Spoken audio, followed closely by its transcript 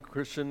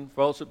Christian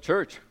Fellowship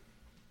Church.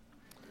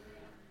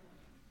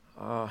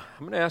 I'm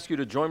going to ask you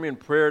to join me in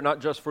prayer,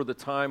 not just for the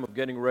time of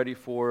getting ready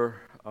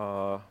for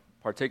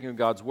partaking of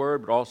God's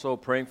Word, but also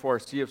praying for our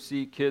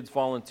CFC kids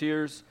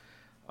volunteers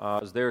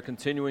as they're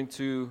continuing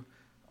to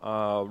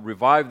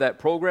revive that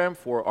program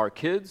for our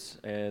kids.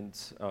 And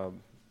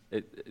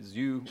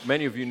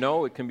many of you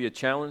know, it can be a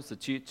challenge to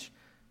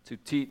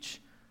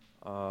teach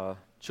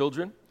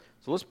children.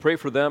 So let's pray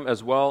for them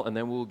as well, and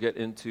then we'll get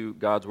into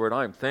God's Word.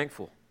 I am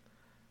thankful.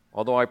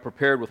 Although I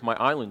prepared with my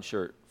island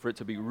shirt for it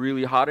to be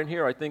really hot in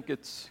here, I think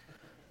it's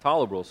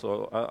tolerable.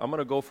 So I'm going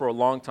to go for a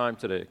long time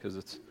today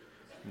because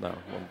no,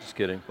 I'm just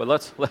kidding. But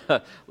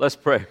let's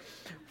pray.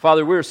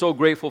 Father, we're so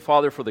grateful,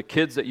 Father, for the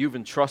kids that you've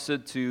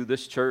entrusted to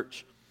this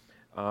church.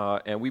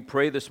 And we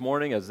pray this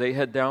morning as they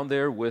head down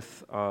there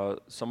with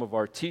some of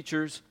our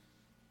teachers,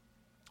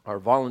 our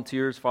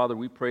volunteers. Father,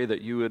 we pray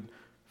that you would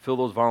fill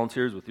those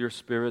volunteers with your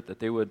Spirit, that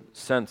they would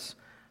sense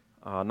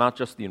not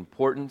just the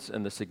importance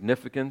and the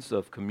significance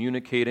of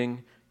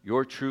communicating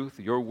your truth,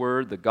 your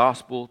word, the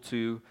gospel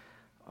to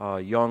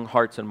young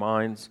hearts and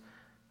minds,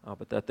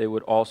 but that they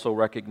would also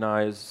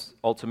recognize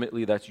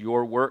ultimately that's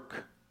your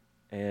work,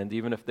 and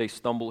even if they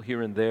stumble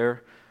here and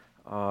there,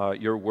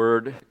 your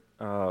word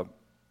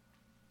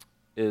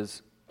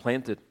is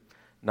planted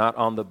not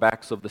on the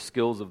backs of the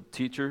skills of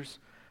teachers,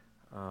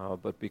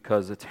 but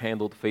because it's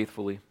handled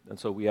faithfully. And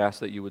so we ask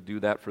that you would do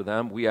that for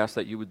them. We ask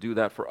that you would do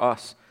that for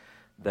us,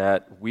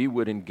 that we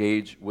would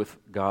engage with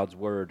God's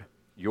word,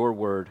 your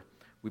word.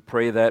 We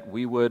pray that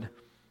we would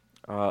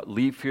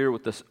leave here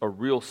with a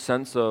real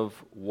sense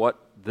of what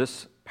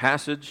this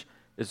passage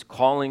is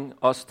calling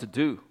us to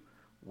do,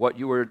 what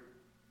you are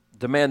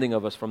demanding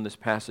of us from this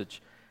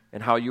passage,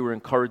 and how you are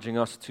encouraging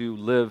us to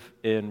live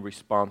in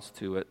response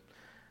to it.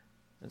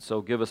 And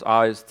so give us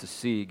eyes to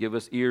see, give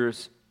us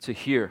ears to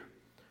hear,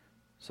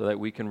 so that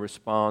we can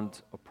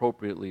respond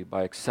appropriately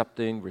by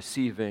accepting,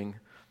 receiving,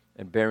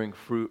 and bearing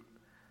fruit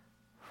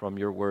from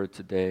your word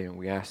today, and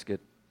we ask it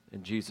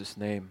in Jesus'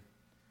 name.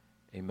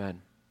 Amen.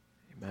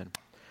 Amen.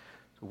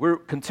 So we're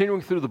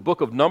continuing through the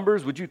book of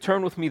Numbers. Would you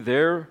turn with me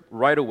there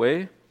right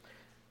away?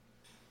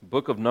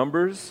 Book of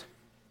Numbers.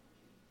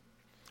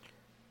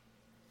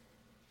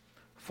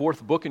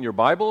 Fourth book in your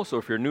Bible, so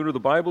if you're new to the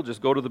Bible,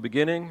 just go to the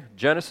beginning,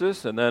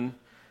 Genesis, and then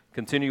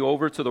continue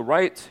over to the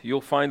right. You'll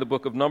find the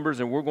book of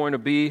Numbers, and we're going to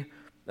be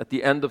at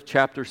the end of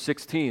chapter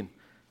 16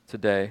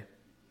 today.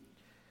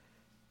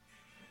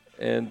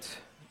 And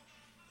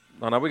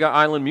now we got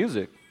island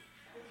music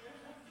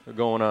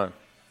going on.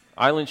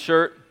 Island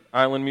shirt,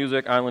 island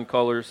music, island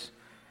colors,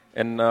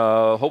 and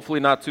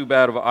hopefully not too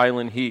bad of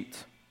island heat.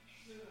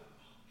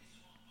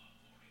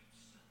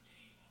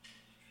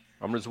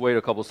 I'm going to just wait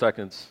a couple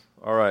seconds.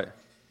 All right.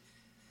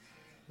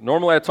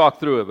 Normally I talk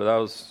through it,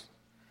 but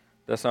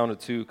that sounded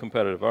too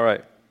competitive. All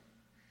right.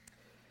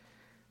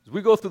 As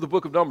we go through the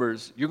book of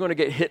Numbers, you're going to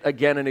get hit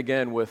again and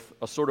again with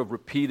a sort of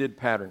repeated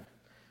pattern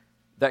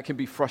that can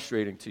be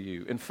frustrating to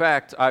you. In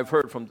fact, I've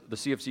heard from the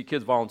CFC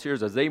kids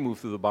volunteers as they move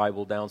through the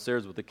Bible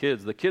downstairs with the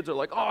kids are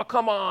like, oh,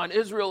 come on,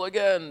 Israel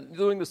again,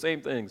 doing the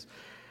same things.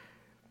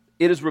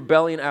 It is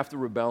rebellion after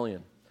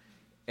rebellion,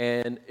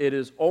 and it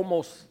is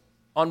almost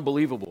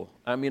unbelievable.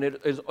 I mean, it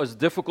is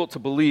difficult to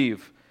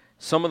believe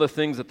some of the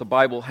things that the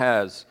Bible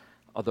has,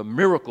 the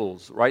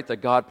miracles, right, that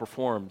God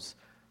performs.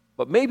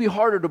 But maybe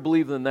harder to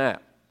believe than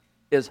that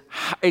is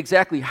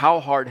exactly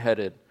how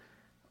hard-headed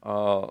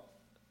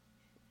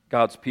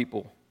God's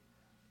people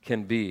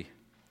can be.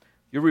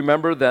 You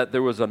remember that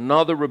there was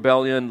another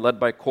rebellion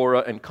led by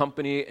Korah and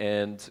company,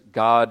 and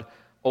God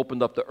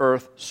opened up the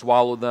earth,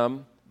 swallowed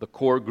them, the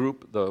core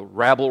group, the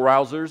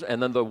rabble-rousers,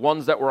 and then the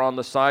ones that were on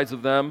the sides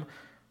of them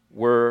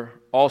were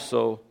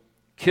also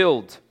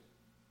killed.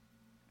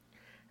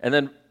 And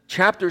then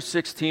chapter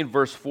 16,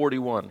 verse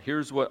 41.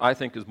 Here's what I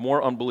think is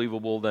more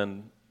unbelievable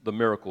than the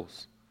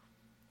miracles.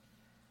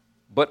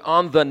 But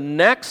on the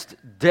next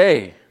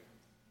day,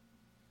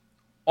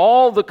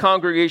 all the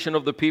congregation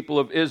of the people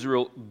of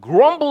Israel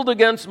grumbled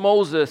against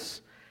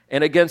Moses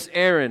and against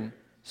Aaron,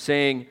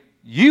 saying,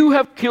 "You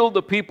have killed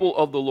the people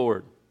of the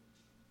Lord."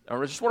 Now,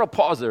 I just want to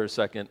pause there a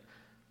second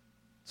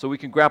so we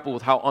can grapple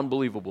with how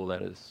unbelievable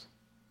that is.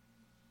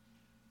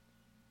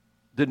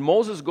 Did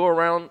Moses go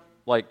around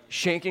like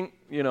shaking,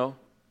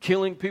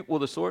 killing people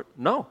with a sword?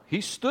 No, he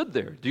stood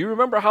there. Do you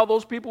remember how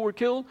those people were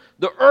killed?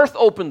 The earth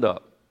opened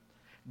up.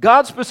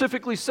 God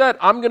specifically said,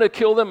 I'm going to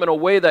kill them in a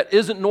way that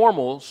isn't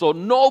normal, so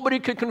nobody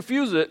could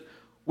confuse it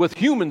with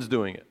humans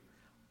doing it.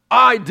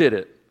 I did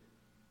it.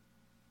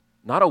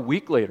 Not a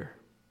week later,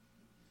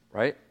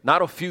 right?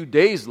 Not a few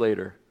days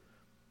later.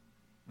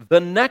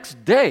 The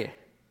next day,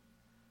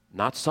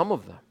 not some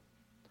of them,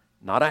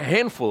 not a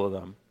handful of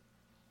them,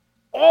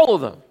 all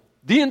of them.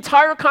 The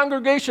entire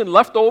congregation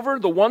left over,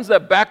 the ones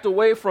that backed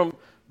away from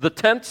the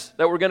tents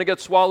that were going to get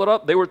swallowed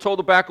up, they were told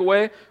to back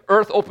away.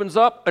 Earth opens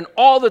up, and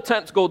all the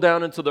tents go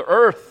down into the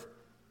earth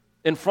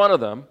in front of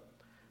them.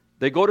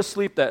 They go to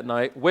sleep that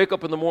night, wake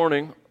up in the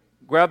morning,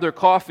 grab their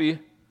coffee,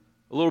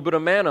 a little bit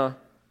of manna,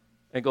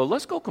 and go,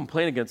 let's go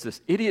complain against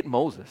this idiot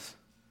Moses.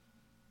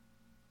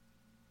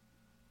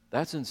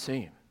 That's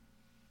insane.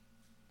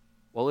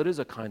 Well, it is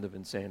a kind of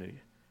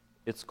insanity.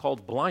 It's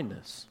called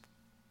blindness.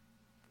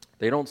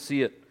 They don't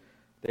see it.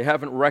 They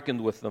haven't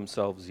reckoned with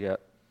themselves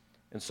yet.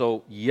 And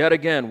so, yet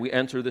again, we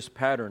enter this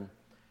pattern.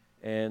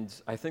 And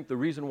I think the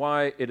reason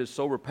why it is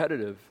so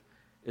repetitive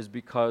is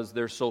because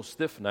they're so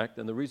stiff-necked.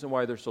 And the reason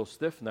why they're so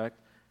stiff-necked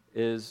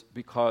is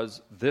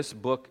because this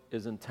book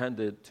is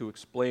intended to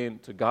explain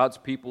to God's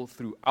people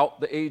throughout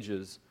the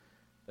ages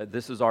that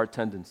this is our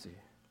tendency.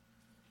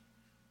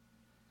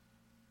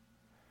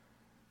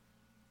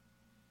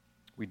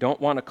 We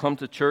don't want to come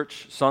to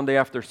church Sunday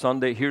after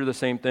Sunday, hear the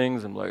same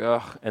things, and like,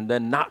 ugh, and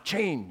then not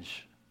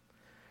change.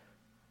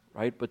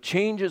 Right? But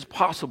change is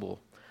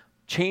possible.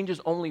 Change is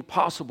only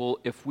possible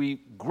if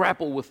we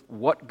grapple with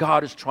what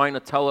God is trying to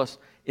tell us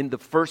in the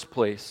first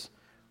place,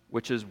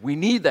 which is we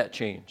need that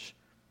change.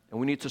 And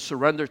we need to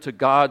surrender to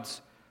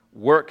God's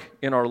work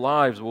in our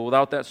lives. Well,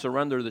 without that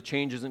surrender, the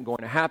change isn't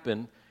going to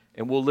happen,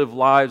 and we'll live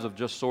lives of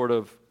just sort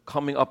of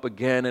coming up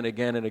again and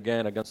again and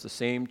again against the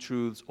same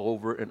truths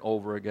over and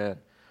over again.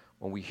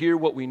 When we hear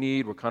what we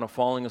need, we're kind of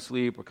falling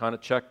asleep, we're kind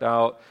of checked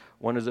out.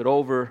 When is it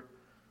over?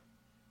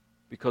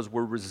 Because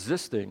we're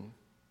resisting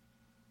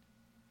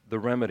the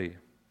remedy.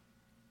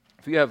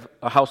 If you have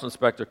a house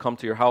inspector come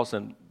to your house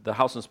and the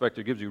house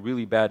inspector gives you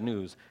really bad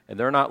news, and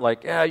they're not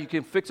like, yeah, you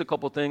can fix a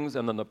couple things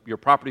and then your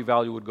property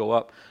value would go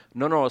up.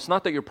 No, it's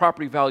not that your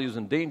property value is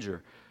in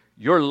danger.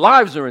 Your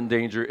lives are in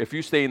danger if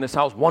you stay in this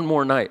house one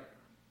more night.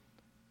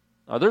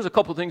 Now, there's a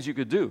couple things you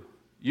could do.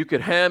 You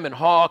could hem and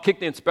haw, kick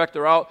the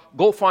inspector out,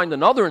 go find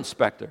another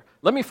inspector.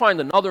 Let me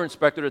find another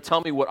inspector to tell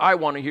me what I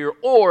want to hear,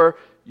 or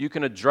you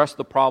can address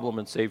the problem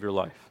and save your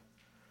life.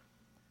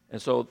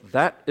 And so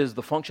that is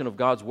the function of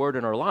God's word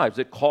in our lives.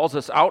 It calls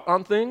us out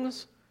on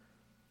things,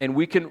 and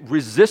we can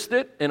resist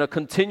it in a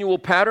continual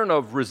pattern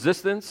of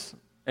resistance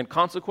and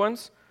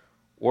consequence,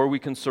 or we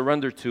can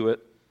surrender to it.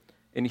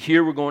 And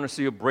here we're going to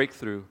see a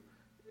breakthrough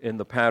in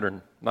the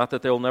pattern. Not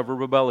that they'll never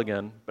rebel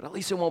again, but at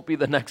least it won't be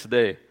the next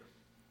day.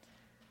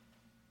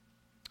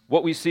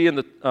 What we see in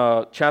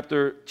the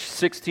chapter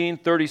 16,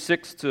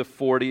 36 to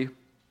 40,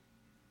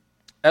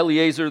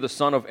 Eleazar, the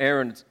son of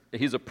Aaron,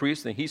 he's a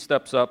priest, and he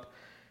steps up.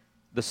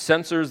 The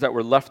censers that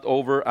were left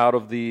over out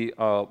of the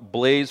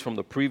blaze from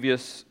the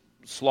previous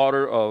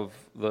slaughter of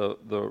the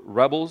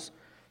rebels,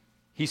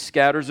 he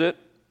scatters it.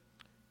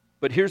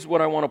 But here's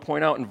what I want to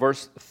point out in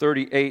verse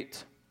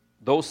 38.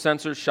 Those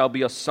censers shall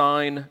be a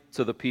sign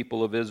to the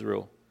people of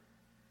Israel.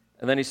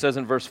 And then he says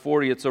in verse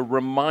 40, it's a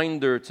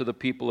reminder to the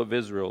people of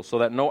Israel, so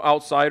that no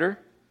outsider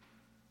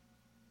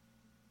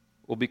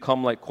will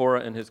become like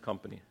Korah and his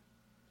company.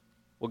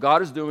 What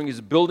God is doing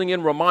is building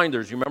in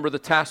reminders. You remember the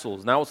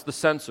tassels. Now it's the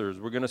censers.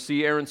 We're going to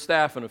see Aaron's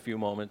staff in a few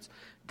moments.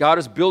 God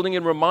is building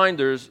in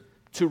reminders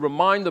to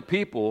remind the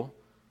people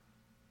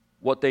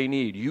what they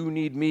need. You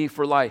need me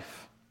for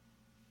life.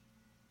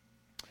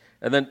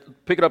 And then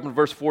pick it up in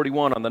verse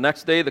 41. On the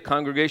next day, the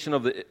congregation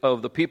of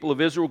the people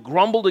of Israel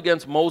grumbled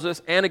against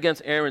Moses and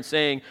against Aaron,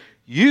 saying,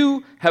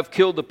 you have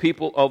killed the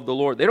people of the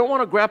Lord. They don't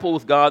want to grapple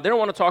with God. They don't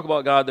want to talk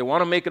about God. They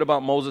want to make it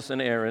about Moses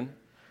and Aaron.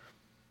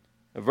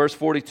 In verse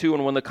 42,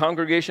 and when the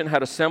congregation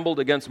had assembled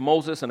against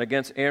Moses and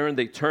against Aaron,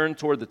 they turned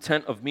toward the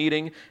tent of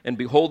meeting, and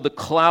behold, the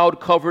cloud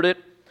covered it,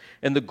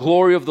 and the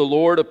glory of the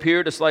Lord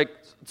appeared. It's like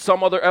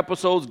some other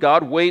episodes,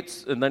 God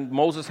waits, and then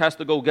Moses has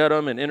to go get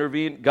him and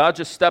intervene. God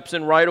just steps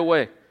in right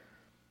away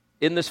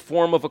in this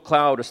form of a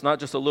cloud. It's not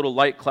just a little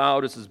light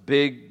cloud. It's this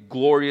big,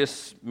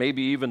 glorious,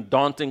 maybe even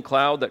daunting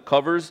cloud that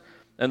covers,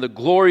 and the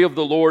glory of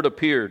the Lord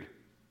appeared.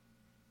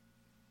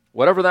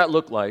 Whatever that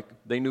looked like,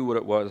 they knew what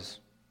it was.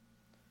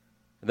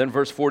 And then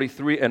verse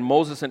 43, and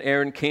Moses and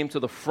Aaron came to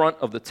the front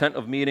of the tent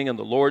of meeting, and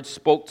the Lord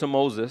spoke to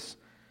Moses,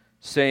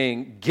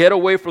 saying, get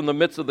away from the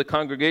midst of the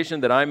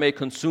congregation, that I may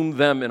consume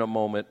them in a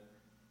moment.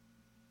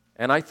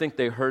 And I think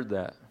they heard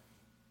that,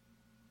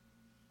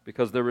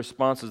 because their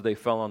responses, they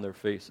fell on their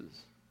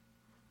faces.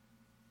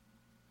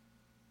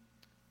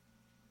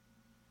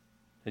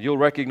 And you'll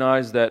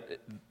recognize that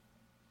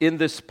in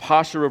this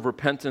posture of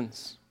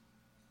repentance,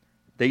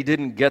 they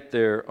didn't get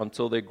there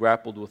until they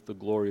grappled with the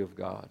glory of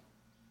God.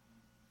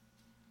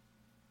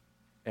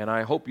 And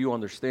I hope you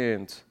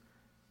understand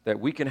that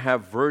we can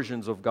have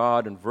versions of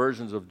God and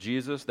versions of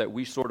Jesus that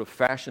we sort of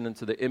fashion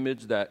into the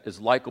image that is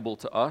likable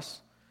to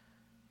us.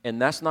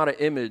 And that's not an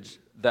image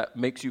that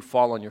makes you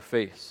fall on your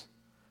face.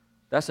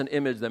 That's an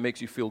image that makes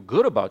you feel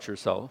good about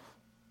yourself.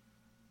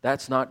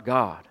 That's not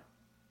God.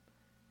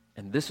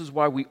 And this is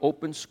why we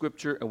open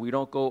Scripture and we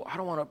don't go, I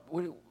don't want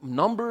to,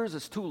 numbers,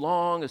 it's too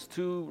long, it's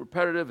too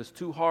repetitive, it's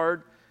too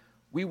hard.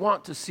 We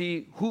want to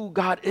see who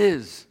God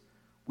is.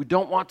 We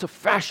don't want to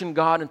fashion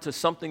God into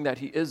something that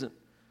He isn't.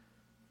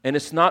 And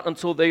it's not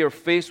until they are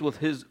faced with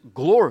His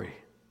glory.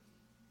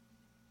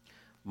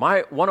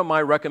 One of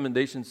my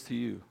recommendations to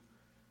you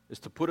is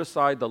to put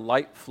aside the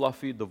light,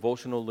 fluffy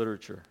devotional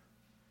literature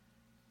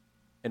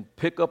and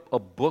pick up a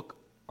book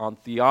on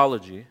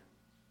theology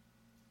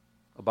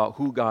about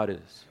who God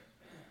is.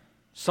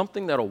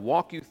 Something that'll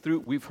walk you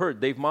through. We've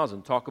heard Dave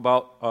Mazen talk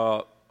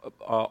about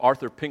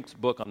Arthur Pink's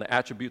book on the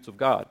attributes of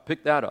God.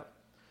 Pick that up.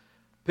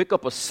 Pick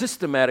up a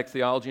systematic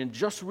theology and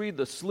just read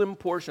the slim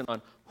portion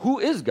on who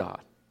is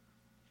God.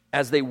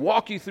 As they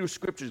walk you through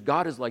scriptures,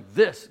 God is like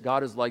this,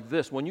 God is like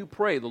this. When you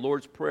pray the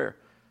Lord's Prayer,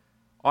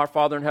 our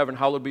Father in heaven,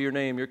 hallowed be your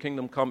name, your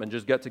kingdom come, and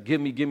just get to give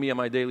me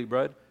my daily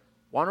bread.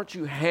 Why don't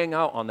you hang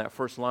out on that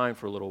first line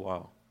for a little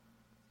while?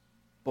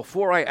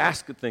 Before I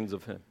ask things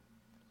of him,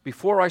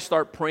 before I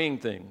start praying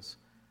things,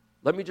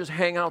 let me just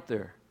hang out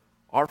there.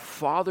 Our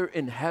Father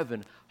in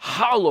heaven,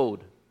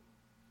 hallowed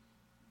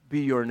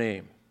be your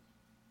name.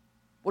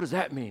 What does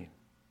that mean?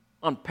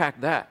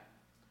 Unpack that.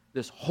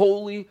 This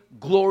holy,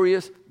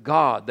 glorious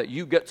God that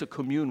you get to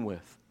commune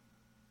with.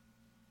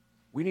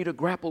 We need to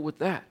grapple with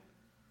that.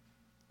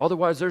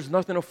 Otherwise, there's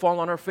nothing to fall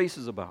on our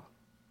faces about.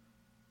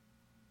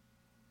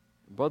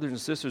 Brothers and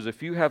sisters,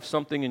 if you have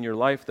something in your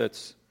life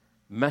that's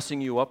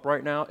messing you up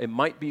right now, it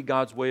might be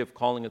God's way of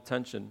calling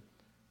attention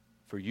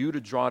for you to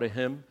draw to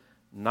him,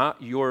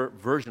 not your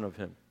version of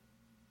him,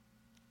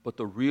 but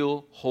the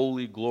real,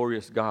 holy,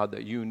 glorious God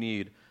that you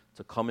need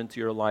to come into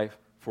your life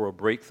for a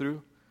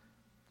breakthrough.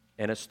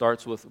 And it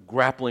starts with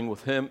grappling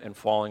with him and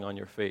falling on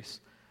your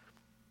face.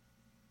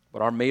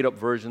 But our made-up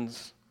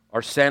versions,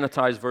 our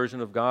sanitized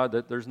version of God,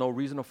 that there's no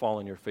reason to fall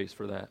on your face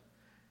for that.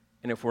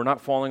 And if we're not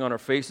falling on our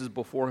faces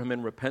before him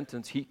in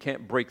repentance, he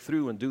can't break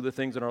through and do the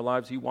things in our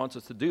lives he wants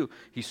us to do.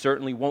 He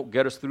certainly won't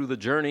get us through the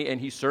journey,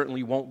 and he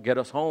certainly won't get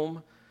us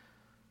home,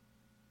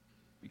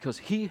 because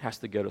he has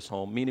to get us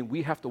home, meaning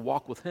we have to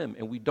walk with him.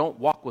 And we don't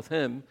walk with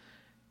him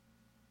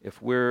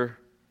if we're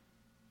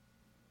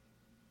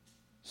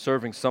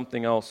serving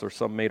something else or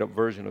some made-up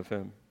version of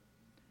him.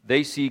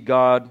 They see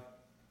God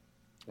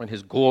in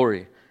his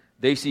glory.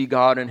 They see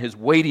God in his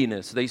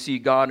weightiness. They see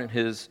God in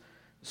his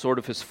sort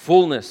of his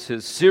fullness,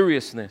 his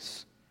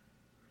seriousness,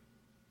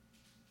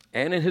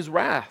 and in his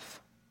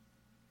wrath.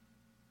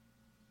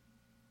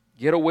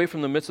 Get away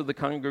from the midst of the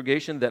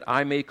congregation that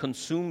I may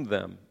consume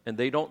them. And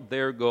they don't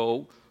dare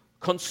go,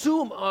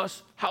 consume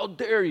us, how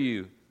dare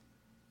you?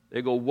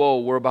 They go, whoa,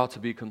 we're about to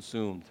be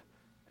consumed.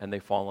 And they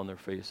fall on their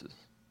faces.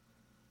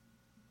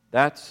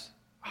 That's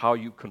how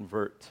you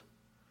convert.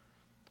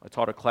 I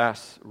taught a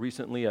class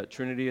recently at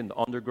Trinity in the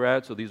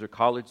undergrad, so these are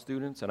college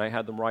students, and I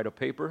had them write a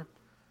paper.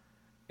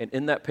 And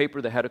in that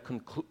paper, they had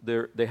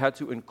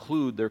to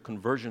include their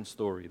conversion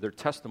story, their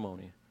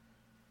testimony.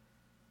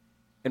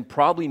 And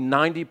probably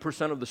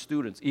 90% of the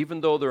students,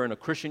 even though they're in a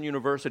Christian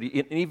university,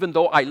 and even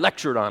though I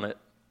lectured on it,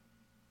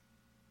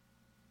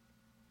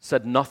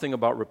 said nothing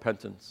about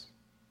repentance.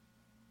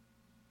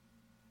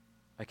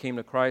 I came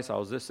to Christ, I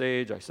was this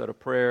age, I said a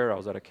prayer, I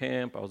was at a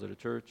camp, I was at a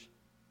church.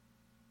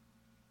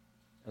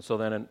 And so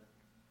then,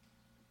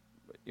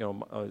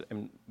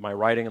 in my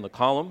writing in the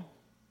column,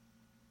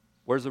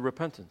 where's the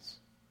repentance?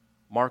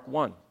 Mark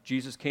 1,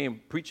 Jesus came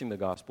preaching the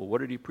gospel.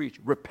 What did he preach?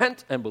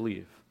 Repent and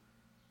believe.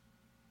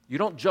 You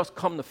don't just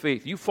come to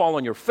faith. You fall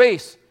on your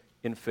face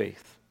in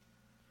faith.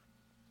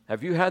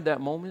 Have you had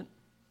that moment?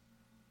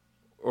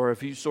 Or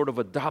have you sort of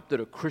adopted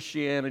a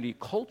Christianity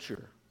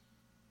culture?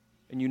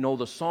 And you know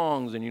the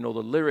songs, and you know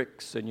the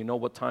lyrics, and you know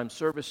what time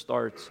service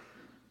starts.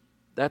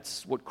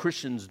 That's what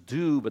Christians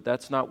do, but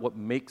that's not what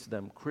makes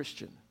them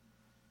Christian.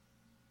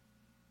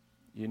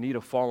 You need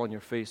a fall on your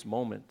face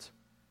moment.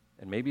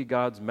 And maybe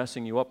God's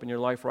messing you up in your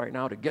life right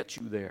now to get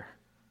you there.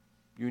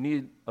 You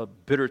need a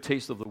bitter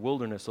taste of the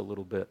wilderness a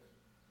little bit.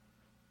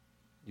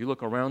 You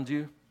look around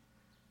you,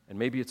 and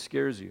maybe it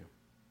scares you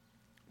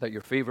that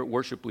your favorite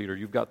worship leader,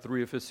 you've got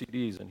 3 of his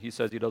CDs, and he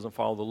says he doesn't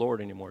follow the Lord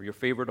anymore. Your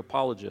favorite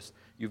apologist,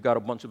 you've got a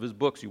bunch of his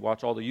books, you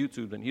watch all the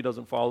YouTube, and he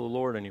doesn't follow the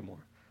Lord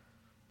anymore.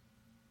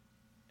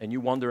 And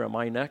you wonder, am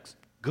I next?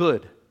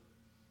 Good.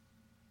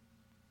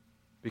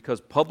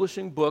 Because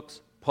publishing books,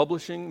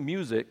 publishing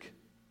music,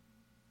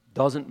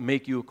 doesn't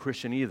make you a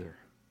Christian either.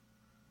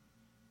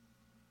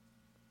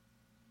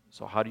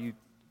 So how do you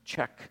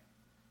check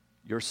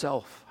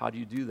yourself? How do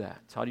you do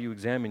that? How do you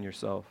examine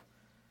yourself?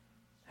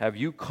 Have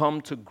you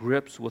come to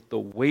grips with the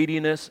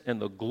weightiness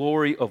and the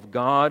glory of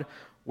God,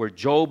 where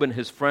Job and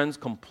his friends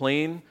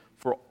complain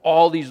for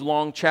all these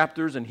long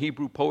chapters in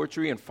Hebrew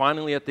poetry, and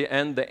finally at the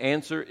end the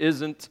answer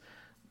isn't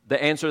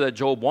the answer that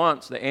Job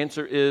wants. The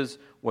answer is,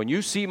 when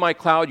you see my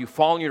cloud, you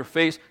fall on your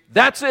face.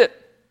 That's it.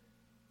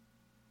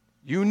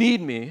 You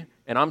need me,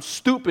 and I'm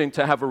stooping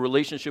to have a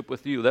relationship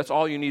with you. That's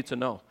all you need to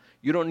know.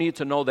 You don't need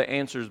to know the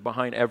answers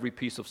behind every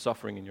piece of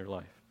suffering in your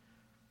life.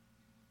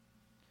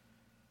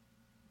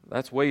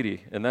 That's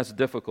weighty, and that's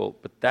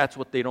difficult, but that's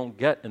what they don't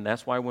get, and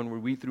that's why when we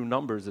read through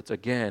Numbers, it's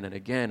again and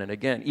again and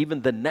again,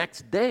 even the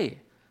next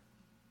day.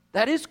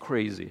 That is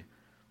crazy.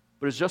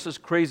 But it's just as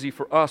crazy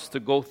for us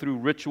to go through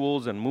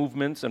rituals and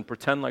movements and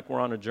pretend like we're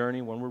on a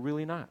journey when we're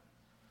really not.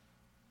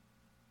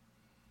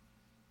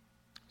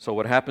 So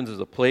what happens is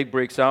a plague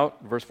breaks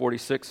out. Verse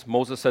 46,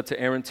 Moses said to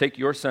Aaron, take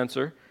your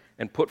censer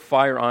and put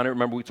fire on it.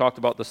 Remember, we talked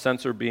about the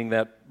censer being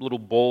that little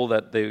bowl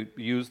that they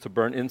used to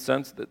burn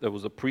incense. That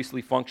was a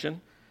priestly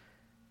function.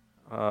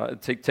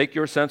 Take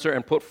your censer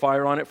and put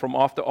fire on it from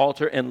off the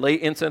altar and lay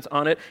incense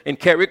on it and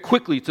carry it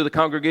quickly to the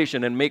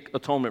congregation and make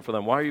atonement for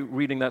them. Why are you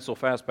reading that so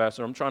fast,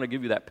 Pastor? I'm trying to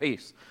give you that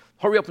pace.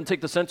 Hurry up and take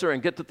the censer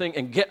and get the thing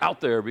and get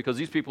out there because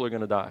these people are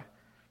going to die.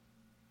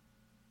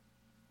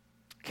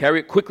 Carry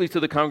it quickly to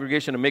the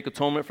congregation and make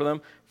atonement for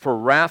them. For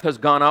wrath has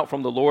gone out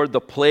from the Lord.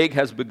 The plague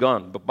has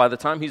begun. But by the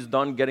time he's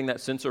done getting that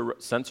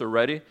censer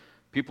ready,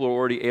 people are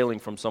already ailing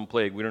from some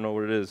plague. We don't know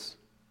what it is.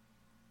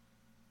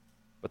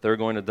 But they're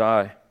going to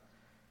die.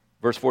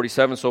 Verse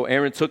 47, so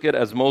Aaron took it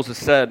as Moses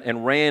said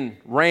and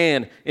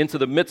ran into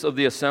the midst of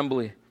the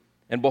assembly.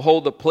 And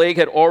behold, the plague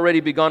had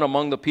already begun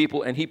among the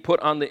people, and he put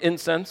on the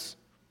incense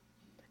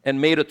and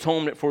made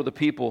atonement for the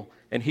people.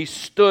 And he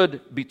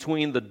stood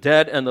between the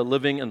dead and the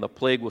living, and the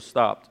plague was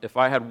stopped. If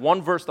I had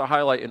one verse to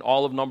highlight in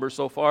all of Numbers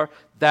so far,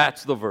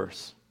 that's the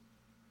verse.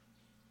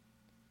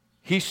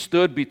 He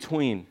stood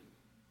between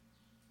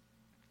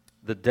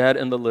the dead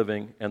and the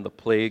living, and the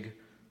plague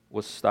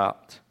was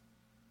stopped,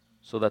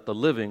 so that the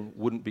living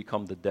wouldn't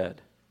become the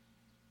dead.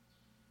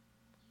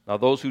 Now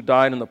those who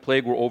died in the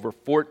plague were over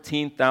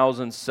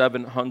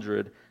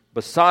 14,700,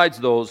 besides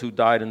those who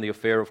died in the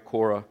affair of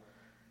Korah.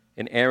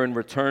 And Aaron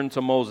returned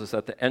to Moses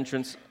at the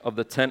entrance of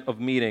the tent of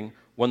meeting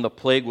when the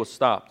plague was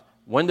stopped.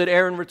 When did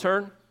Aaron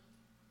return?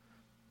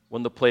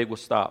 When the plague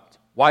was stopped.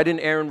 Why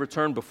didn't Aaron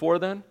return before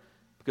then?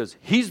 Because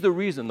he's the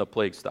reason the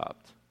plague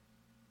stopped,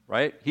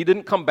 right? He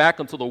didn't come back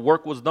until the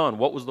work was done.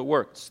 What was the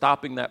work?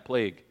 Stopping that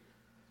plague.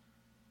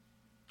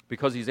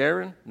 Because he's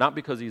Aaron? Not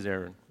because he's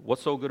Aaron.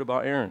 What's so good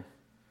about Aaron?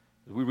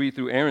 We read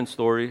through Aaron's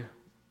story,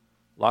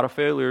 a lot of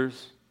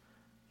failures.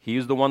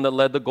 He's the one that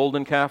led the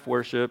golden calf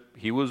worship.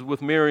 He was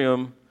with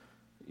Miriam,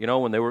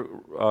 when they were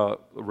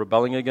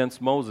rebelling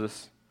against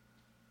Moses.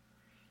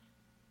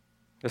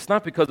 It's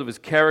not because of his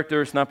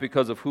character. It's not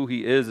because of who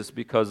he is. It's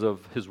because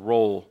of his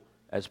role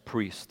as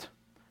priest.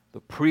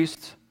 The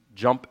priests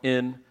jump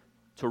in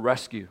to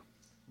rescue.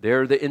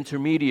 They're the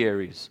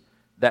intermediaries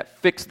that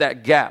fix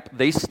that gap.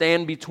 They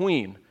stand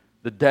between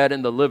the dead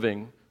and the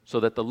living so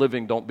that the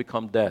living don't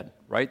become dead,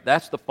 right?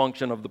 That's the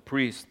function of the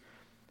priest.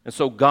 And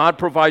so God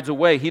provides a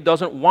way. He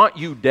doesn't want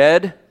you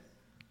dead.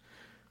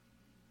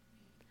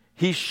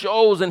 He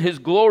shows in his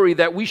glory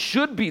that we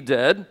should be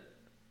dead,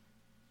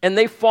 and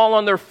they fall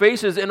on their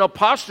faces in a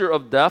posture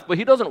of death, but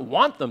he doesn't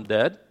want them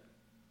dead.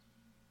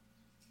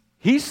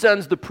 He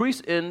sends the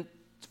priest in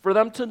for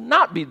them to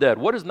not be dead.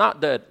 What is not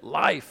dead?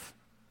 Life.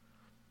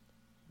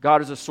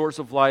 God is a source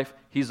of life.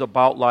 He's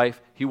about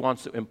life. He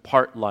wants to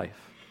impart life.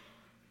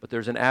 But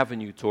there's an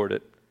avenue toward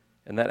it,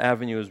 and that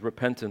avenue is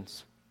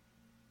repentance.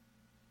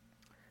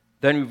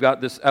 Then we've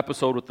got this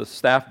episode with the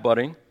staff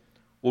budding.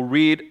 We'll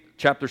read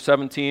chapter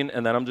 17,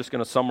 and then I'm just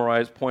going to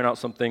summarize, point out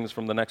some things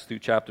from the next two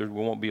chapters.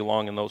 We won't be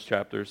long in those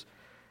chapters.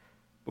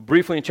 But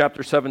briefly in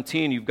chapter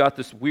 17, you've got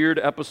this weird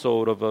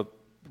episode of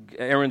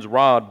Aaron's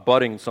rod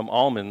budding some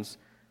almonds.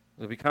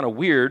 It'll be kind of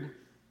weird,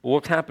 but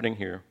what's happening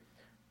here?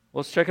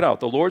 Let's check it out.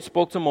 The Lord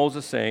spoke to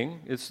Moses,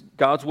 saying, it's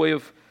God's way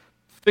of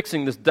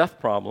fixing this death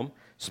problem.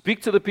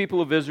 Speak to the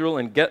people of Israel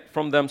and get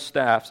from them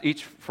staffs,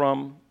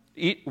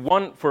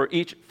 one for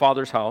each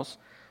father's house.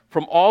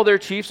 From all their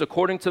chiefs,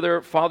 according to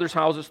their father's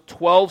houses,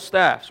 12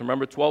 staffs.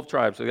 Remember, 12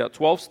 tribes. So they got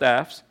 12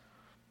 staffs,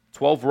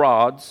 12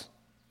 rods,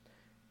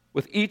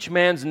 with each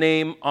man's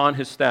name on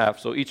his staff.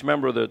 So each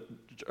member of the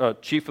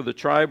chief of the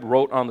tribe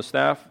wrote on the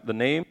staff the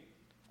name.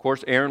 Of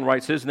course, Aaron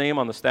writes his name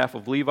on the staff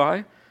of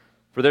Levi.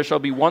 For there shall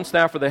be one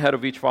staff for the head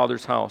of each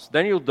father's house.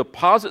 Then you'll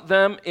deposit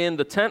them in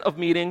the tent of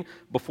meeting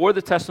before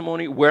the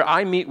testimony where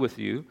I meet with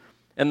you.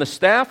 And the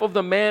staff of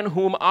the man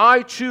whom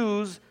I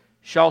choose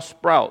shall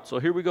sprout. So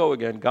here we go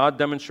again. God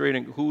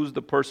demonstrating who's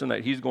the person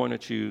that he's going to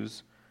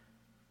choose.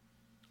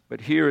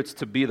 But here it's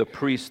to be the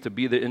priest, to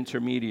be the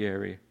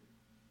intermediary.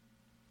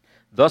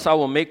 Thus I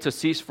will make to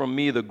cease from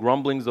me the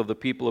grumblings of the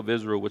people of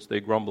Israel, which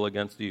they grumble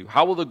against you.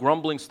 How will the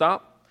grumbling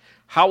stop?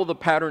 How will the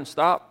pattern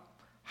stop?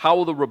 How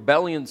will the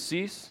rebellion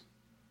cease?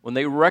 When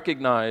they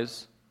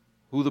recognize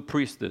who the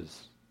priest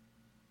is.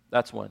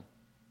 That's when.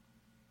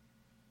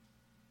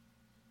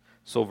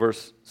 So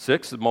verse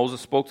 6, Moses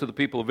spoke to the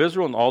people of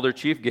Israel, and all their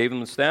chief gave them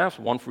the staffs,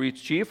 one for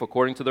each chief,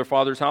 according to their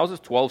father's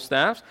houses, 12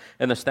 staffs,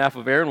 and the staff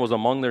of Aaron was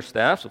among their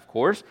staffs, of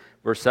course.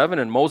 Verse 7,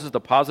 and Moses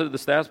deposited the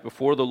staffs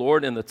before the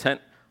Lord in the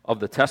tent of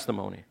the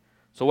testimony.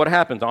 So what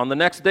happened? On the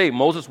next day,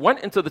 Moses went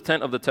into the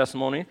tent of the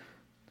testimony.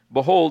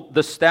 Behold,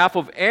 the staff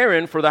of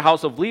Aaron for the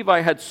house of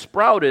Levi had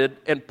sprouted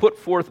and put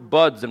forth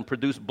buds and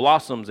produced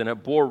blossoms, and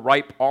it bore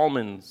ripe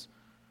almonds.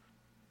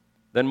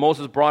 Then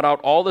Moses brought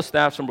out all the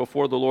staffs from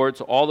before the Lord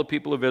to all the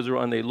people of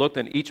Israel, and they looked,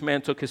 and each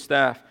man took his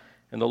staff.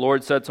 And the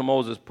Lord said to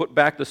Moses, put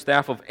back the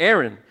staff of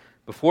Aaron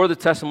before the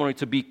testimony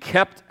to be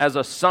kept as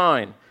a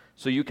sign,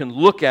 so you can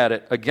look at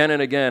it again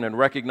and again and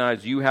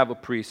recognize you have a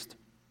priest,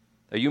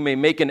 that you may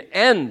make an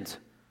end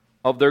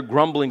of their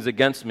grumblings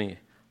against me,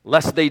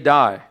 lest they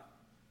die.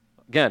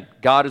 Again,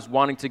 God is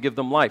wanting to give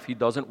them life. He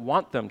doesn't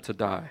want them to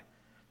die.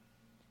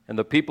 And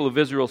the people of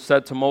Israel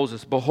said to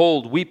Moses,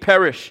 behold, we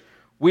perish.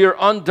 We are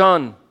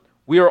undone.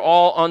 We are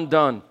all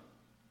undone.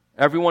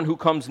 Everyone who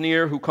comes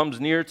near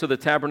to the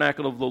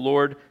tabernacle of the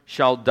Lord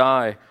shall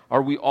die.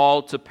 Are we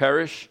all to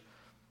perish?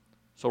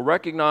 So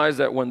recognize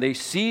that when they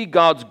see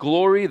God's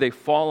glory, they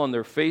fall on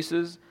their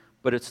faces.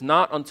 but it's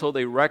not until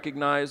they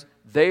recognize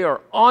they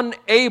are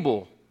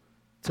unable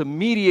to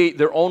mediate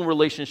their own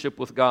relationship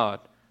with God.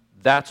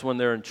 That's when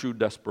they're in true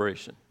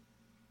desperation.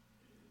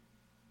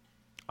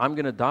 I'm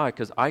going to die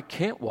because I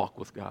can't walk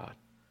with God.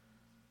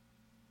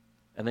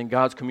 And then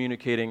God's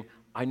communicating,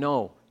 I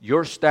know,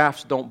 your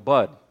staffs don't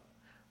bud,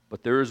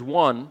 but there is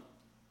one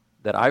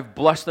that I've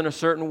blessed in a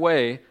certain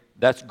way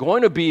that's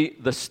going to be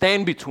the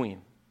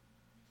stand-between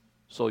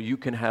so you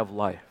can have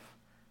life.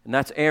 And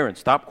that's Aaron.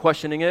 Stop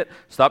questioning it.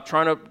 Stop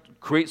trying to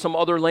create some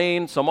other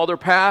lane, some other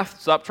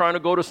path. Stop trying to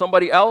go to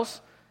somebody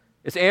else.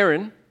 It's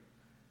Aaron.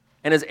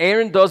 And as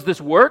Aaron does this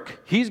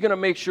work, he's going to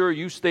make sure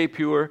you stay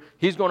pure.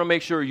 He's going to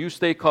make sure you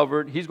stay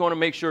covered. He's going to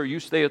make sure you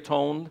stay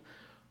atoned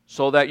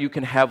so that you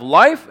can have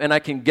life and I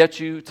can get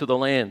you to the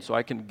land, so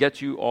I can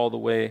get you all the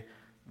way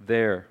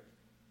there.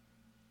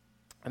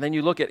 And then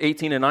you look at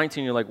 18 and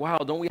 19, you're like, wow,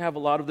 don't we have a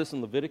lot of this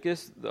in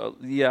Leviticus?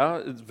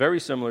 Yeah, it's very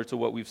similar to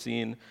what we've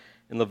seen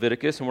in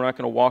Leviticus, and we're not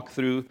going to walk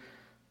through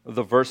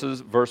the verses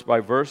verse by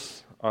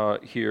verse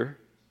here.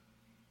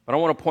 But I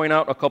want to point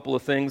out a couple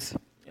of things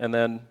and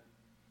then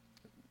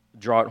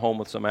draw it home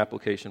with some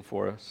application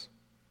for us.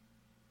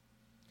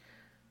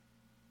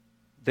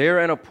 They're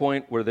at a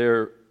point where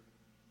they're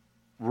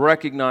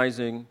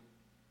recognizing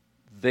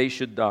they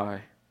should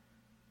die.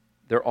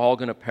 They're all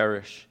going to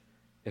perish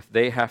if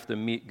they have to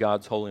meet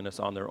God's holiness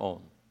on their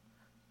own.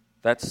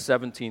 That's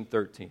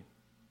 17:13.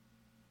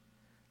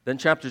 Then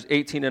chapters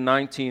 18 and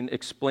 19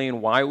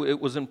 explain why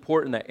it was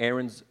important that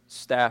Aaron's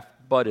staff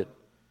budded.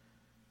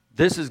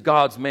 This is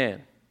God's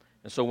man.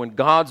 And so when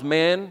God's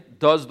man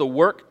does the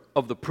work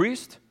of the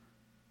priest,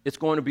 it's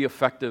going to be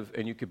effective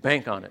and you can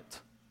bank on it.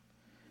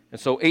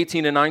 And so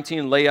 18 and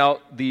 19 lay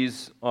out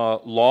these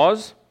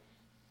laws,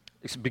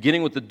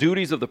 beginning with the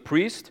duties of the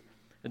priest.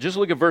 And just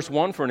look at verse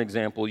 1 for an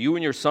example. You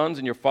and your sons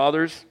and your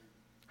father's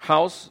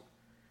house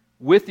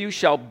with you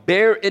shall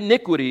bear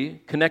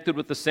iniquity connected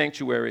with the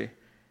sanctuary.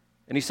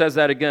 And he says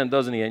that again,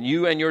 doesn't he? And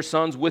you and your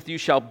sons with you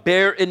shall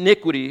bear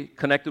iniquity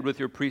connected with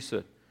your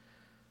priesthood.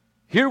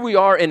 Here we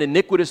are, an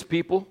iniquitous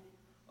people,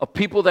 a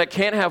people that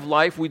can't have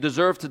life. We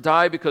deserve to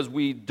die because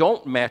we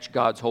don't match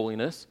God's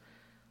holiness.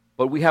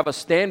 But we have a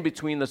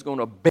stand-between that's going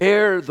to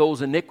bear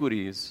those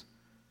iniquities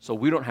so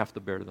we don't have to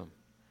bear them.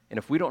 And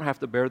if we don't have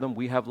to bear them,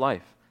 we have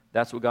life.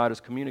 That's what God is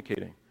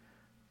communicating.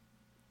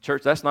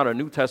 Church, that's not a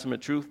New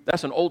Testament truth.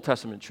 That's an Old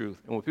Testament truth.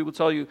 And when people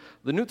tell you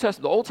the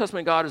Old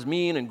Testament God is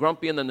mean and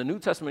grumpy, and then the New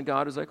Testament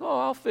God is like, oh,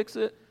 I'll fix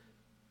it.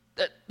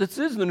 This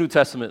is the New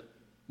Testament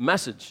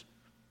message.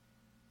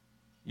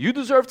 You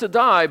deserve to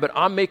die, but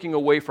I'm making a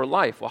way for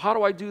life. Well, how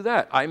do I do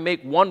that? I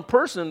make one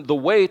person the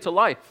way to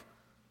life.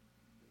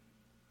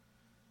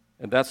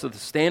 And that's the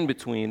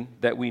stand-between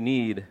that we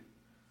need.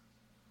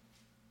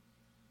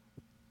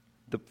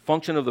 The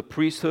function of the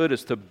priesthood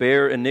is to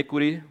bear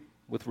iniquity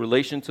with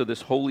relation to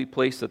this holy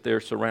place that they're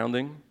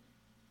surrounding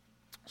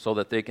so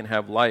that they can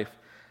have life.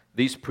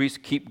 These priests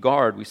keep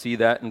guard. We see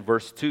that in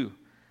verse 2.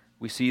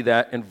 We see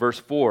that in verse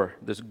 4,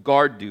 this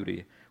guard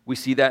duty. We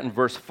see that in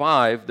verse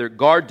 5, their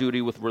guard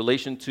duty with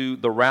relation to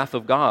the wrath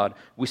of God.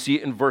 We see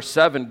it in verse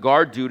 7,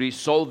 guard duty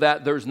so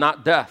that there's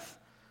not death.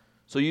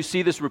 So you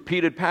see this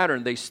repeated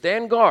pattern. They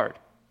stand guard.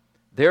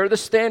 They're the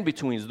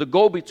stand-betweens, the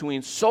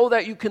go-betweens, so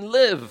that you can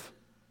live.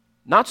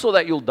 Not so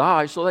that you'll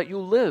die, so that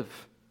you'll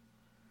live.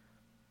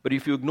 But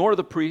if you ignore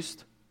the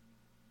priest,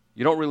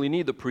 you don't really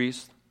need the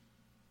priest,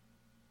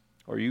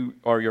 or you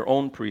are your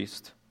own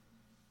priest,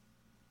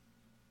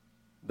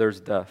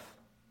 there's death.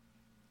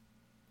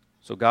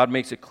 So God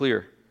makes it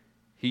clear.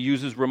 He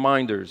uses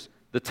reminders,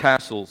 the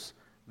tassels,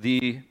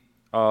 the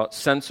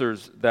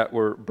censers that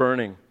were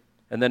burning,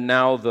 and then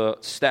now the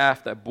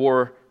staff that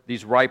bore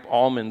these ripe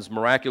almonds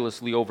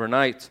miraculously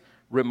overnight,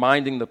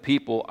 reminding the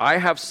people, I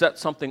have set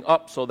something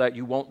up so that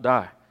you won't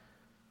die.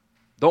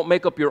 Don't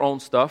make up your own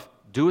stuff.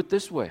 Do it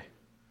this way.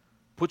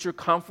 Put your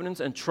confidence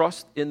and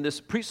trust in this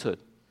priesthood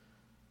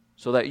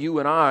so that you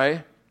and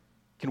I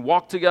can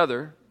walk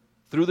together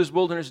through this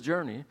wilderness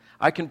journey.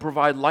 I can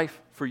provide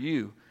life for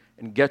you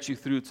and get you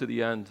through to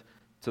the end,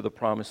 to the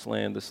promised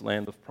land, this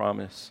land of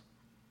promise.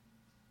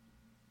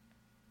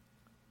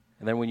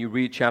 And then when you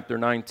read chapter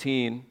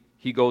 19,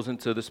 he goes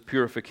into this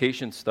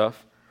purification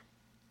stuff.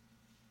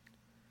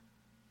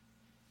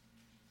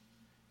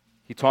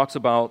 He talks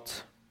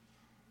about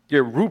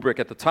your rubric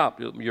at the top.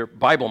 Your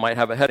Bible might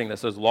have a heading that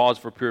says laws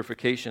for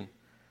purification.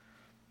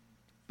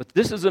 But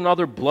this is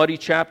another bloody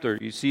chapter.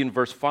 You see in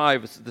verse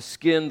 5, it's the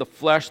skin, the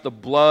flesh, the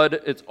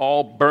blood. It's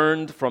all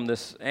burned from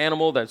this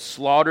animal that's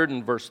slaughtered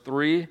in verse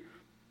 3.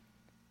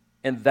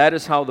 And that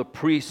is how the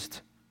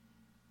priest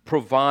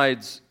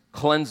provides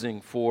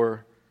cleansing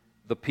for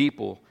the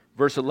people.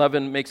 Verse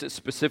 11 makes it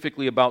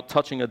specifically about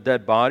touching a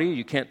dead body.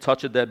 You can't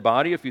touch a dead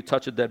body. If you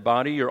touch a dead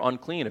body, you're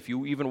unclean. If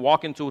you even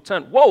walk into a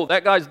tent, whoa,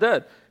 that guy's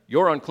dead,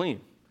 you're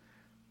unclean,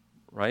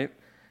 right?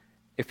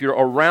 If you're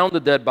around a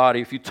dead body,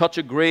 if you touch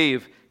a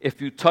grave,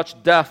 if you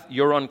touch death,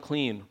 you're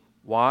unclean.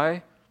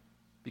 Why?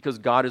 Because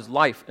God is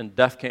life and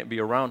death can't be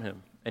around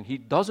him. And he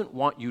doesn't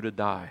want you to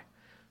die.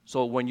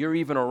 So when you're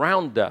even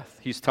around death,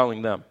 he's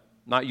telling them,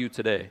 not you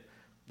today,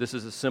 This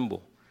is a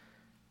symbol.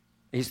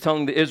 He's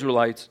telling the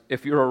Israelites,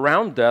 if you're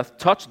around death,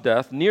 touch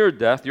death, near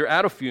death, you're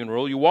at a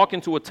funeral, you walk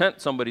into a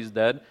tent, somebody's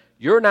dead,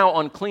 you're now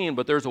unclean,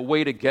 but there's a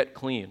way to get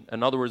clean.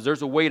 In other words,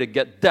 there's a way to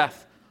get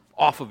death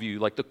off of you,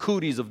 like the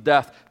cooties of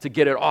death, to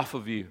get it off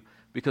of you,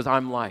 because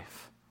I'm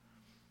life.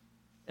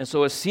 And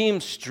so it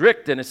seems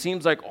strict, and it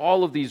seems like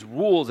all of these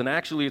rules, and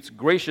actually it's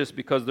gracious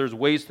because there's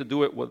ways to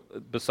do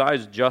it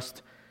besides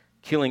just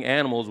killing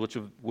animals, which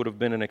would have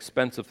been an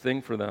expensive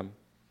thing for them.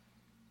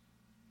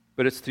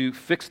 But it's to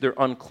fix their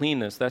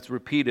uncleanness. That's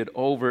repeated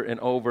over and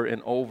over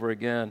and over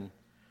again. And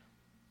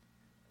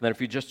then if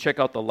you just check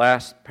out the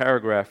last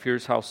paragraph,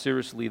 here's how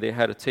seriously they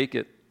had to take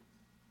it.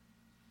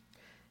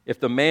 If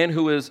the man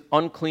who is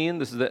unclean,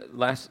 this is the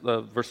last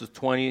verses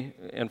 20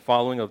 and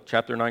following of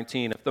chapter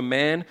 19. If the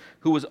man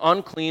who is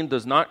unclean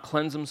does not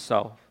cleanse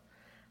himself,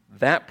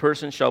 that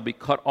person shall be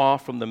cut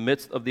off from the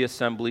midst of the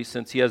assembly,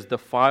 since he has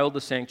defiled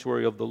the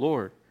sanctuary of the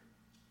Lord.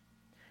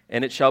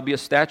 And it shall be a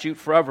statute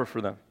forever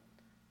for them.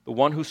 The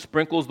one who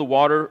sprinkles the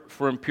water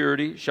for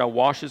impurity shall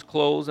wash his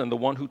clothes, and the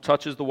one who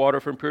touches the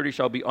water for impurity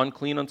shall be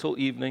unclean until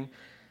evening.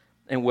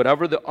 And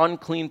whatever the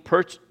unclean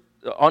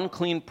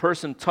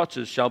person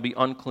touches shall be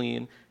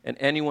unclean, and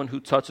anyone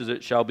who touches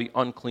it shall be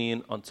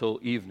unclean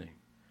until evening.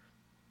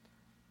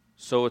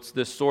 So it's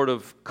this sort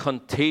of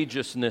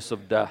contagiousness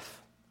of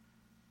death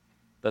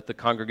that the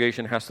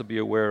congregation has to be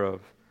aware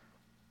of.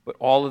 But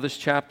all of this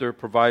chapter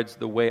provides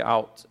the way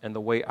out, and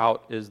the way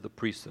out is the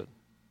priesthood.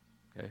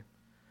 Okay?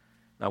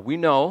 Now we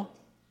know,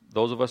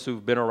 those of us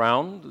who've been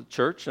around the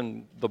church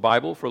and the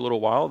Bible for a little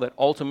while, that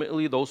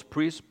ultimately those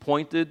priests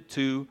pointed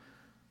to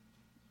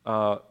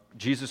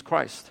Jesus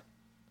Christ,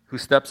 who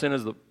steps in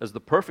as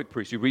the perfect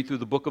priest. You read through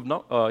the book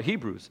of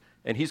Hebrews,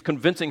 and he's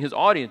convincing his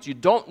audience, you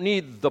don't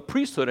need the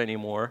priesthood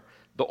anymore,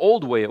 the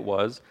old way it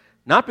was,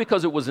 not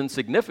because it was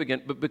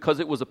insignificant, but because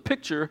it was a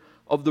picture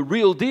of the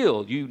real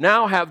deal. You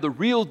now have the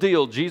real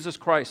deal, Jesus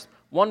Christ,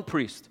 one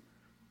priest.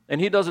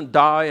 And he doesn't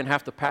die and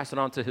have to pass it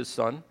on to his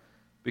son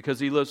because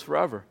he lives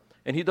forever.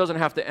 And he doesn't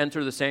have to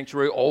enter the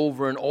sanctuary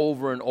over and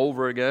over and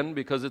over again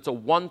because it's a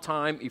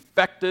one-time,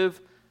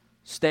 effective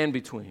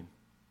stand-between.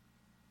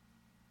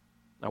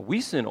 Now,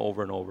 we sin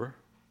over and over.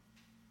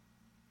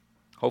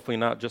 Hopefully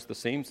not just the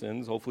same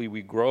sins. Hopefully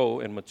we grow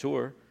and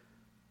mature.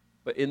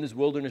 But in this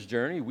wilderness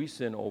journey, we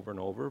sin over and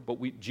over. But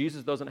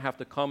Jesus doesn't have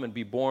to come and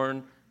be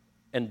born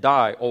and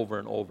die over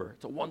and over.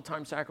 It's a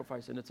one-time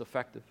sacrifice, and it's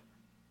effective.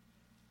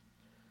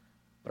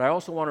 But I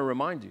also want to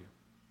remind you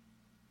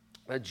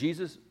that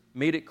Jesus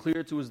made it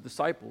clear to his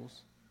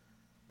disciples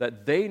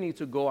that they need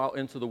to go out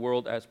into the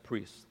world as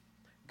priests.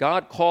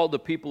 God called the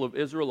people of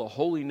Israel a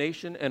holy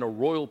nation and a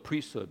royal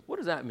priesthood. What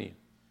does that mean?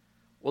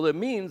 Well, it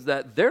means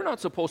that they're not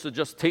supposed to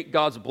just take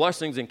God's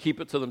blessings and keep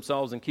it to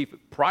themselves and keep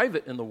it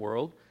private in the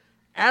world.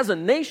 As a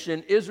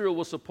nation, Israel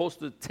was supposed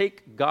to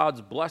take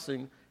God's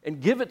blessing and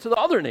give it to the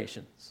other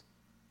nations.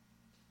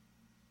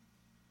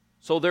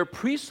 So they're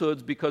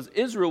priesthoods because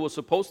Israel was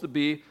supposed to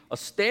be a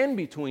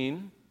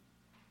stand-between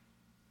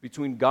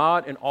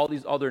God and all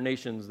these other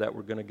nations that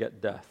were going to get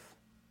death.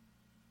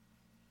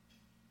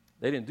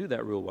 They didn't do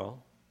that real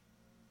well.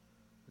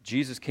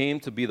 Jesus came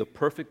to be the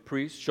perfect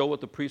priest, show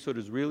what the priesthood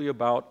is really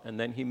about, and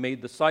then he made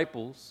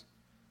disciples,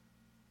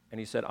 and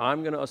he said,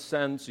 I'm going to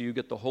ascend so you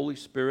get the Holy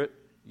Spirit.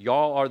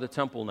 Y'all are the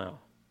temple now.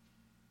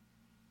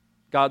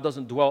 God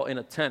doesn't dwell in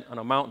a tent on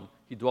a mountain.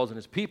 He dwells in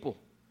his people.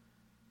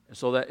 And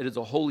so that it is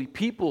a holy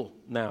people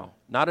now,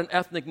 not an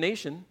ethnic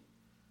nation,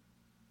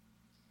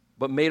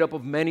 but made up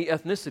of many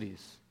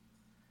ethnicities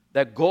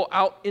that go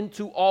out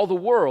into all the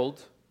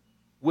world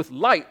with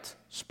light,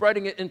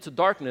 spreading it into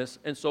darkness,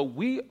 and so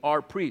we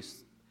are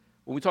priests.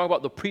 When we talk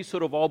about the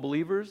priesthood of all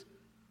believers,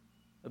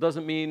 it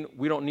doesn't mean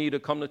we don't need to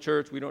come to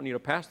church, we don't need a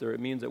pastor. It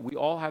means that we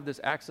all have this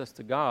access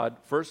to God,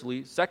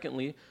 firstly.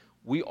 Secondly,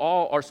 we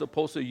all are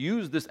supposed to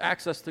use this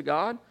access to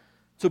God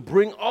to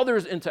bring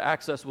others into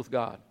access with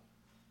God.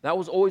 That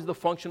was always the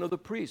function of the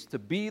priest, to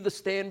be the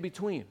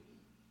stand-between.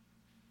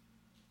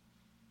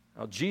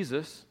 Now,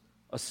 Jesus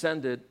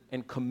ascended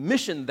and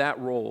commissioned that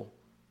role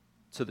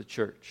to the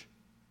church.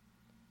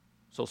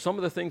 So some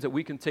of the things that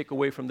we can take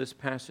away from this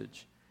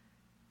passage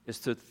is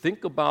to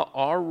think about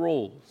our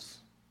roles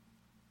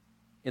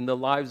in the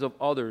lives of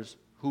others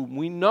whom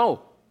we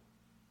know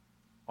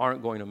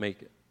aren't going to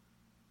make it.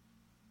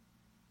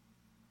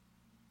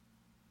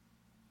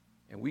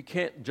 And we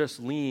can't just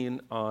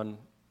lean on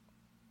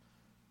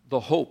the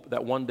hope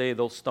that one day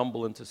they'll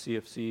stumble into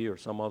CFC or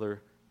some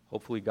other,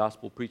 hopefully,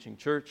 gospel-preaching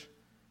church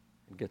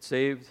and get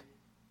saved.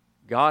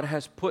 God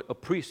has put a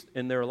priest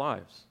in their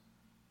lives.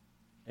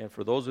 And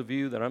for those of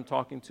you that I'm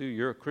talking to,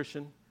 you're a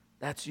Christian,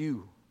 that's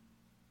you.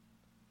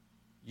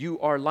 You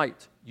are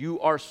light. You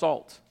are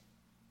salt,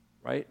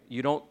 right?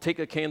 You don't take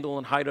a candle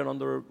and hide it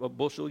under a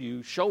bushel.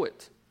 You show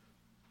it.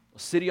 A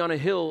city on a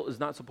hill is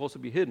not supposed to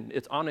be hidden.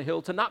 It's on a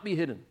hill to not be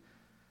hidden.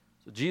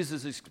 So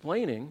Jesus is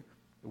explaining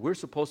that we're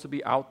supposed to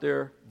be out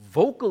there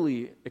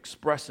vocally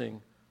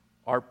expressing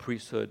our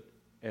priesthood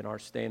and our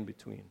stand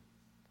between.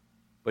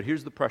 But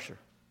here's the pressure,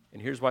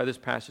 and here's why this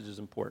passage is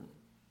important.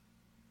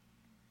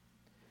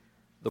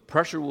 the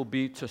pressure will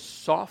be to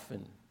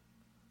soften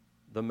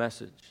the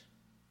message,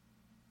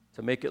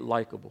 to make it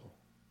likable,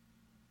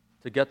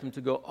 to get them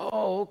to go,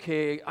 oh,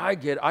 okay, I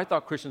get it. I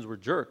thought Christians were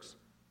jerks.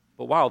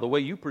 But wow, the way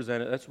you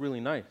present it, that's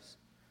really nice.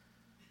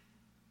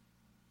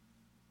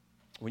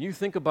 When you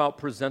think about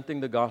presenting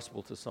the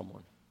gospel to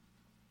someone,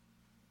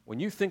 when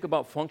you think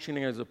about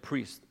functioning as a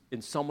priest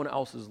in someone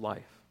else's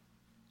life,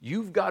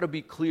 you've got to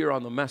be clear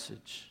on the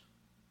message.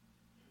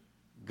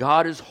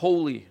 God is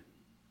holy,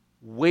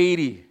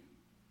 weighty,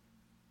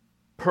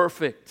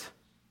 perfect,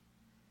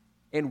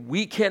 and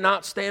we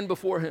cannot stand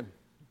before him.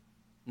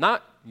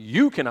 Not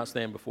you cannot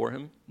stand before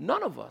him.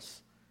 None of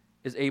us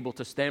is able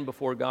to stand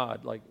before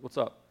God like, what's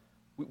up?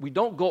 We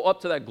don't go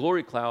up to that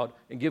glory cloud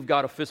and give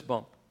God a fist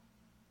bump,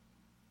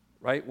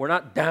 right? We're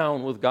not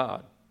down with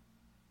God.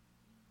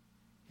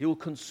 He will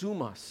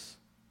consume us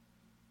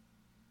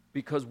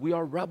because we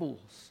are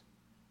rebels.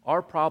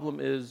 Our problem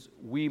is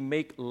we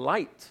make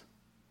light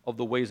of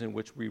the ways in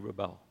which we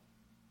rebel.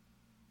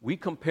 We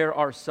compare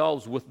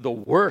ourselves with the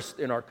worst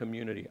in our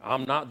community.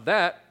 I'm not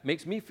that.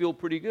 Makes me feel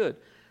pretty good.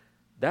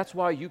 That's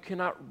why you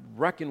cannot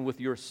reckon with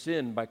your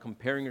sin by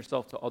comparing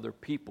yourself to other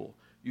people.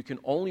 You can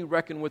only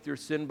reckon with your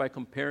sin by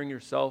comparing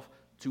yourself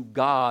to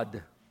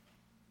God.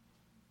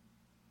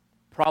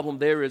 Problem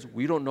there is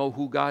we don't know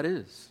who God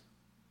is.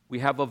 We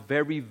have a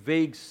very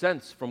vague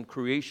sense from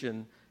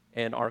creation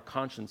and our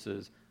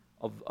consciences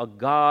of a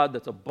God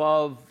that's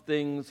above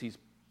things. He's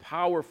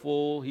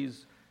powerful.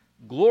 He's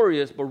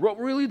glorious. But what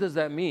really does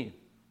that mean?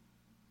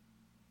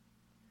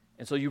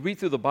 And so you read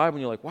through the Bible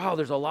and you're like, wow,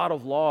 there's a lot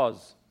of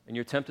laws. And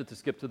you're tempted to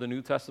skip to the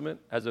New Testament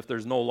as if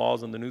there's no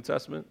laws in the New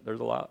Testament. There's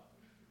a lot.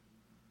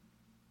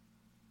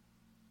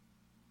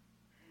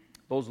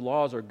 Those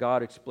laws are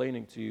God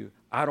explaining to you,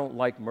 I don't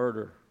like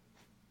murder.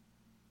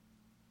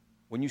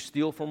 When you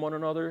steal from one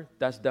another,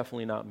 that's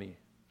definitely not me.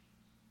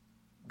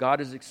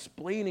 God is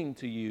explaining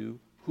to you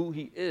who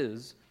he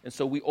is, and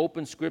so we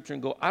open Scripture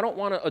and go, I don't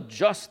want to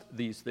adjust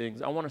these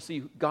things. I want to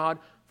see God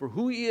for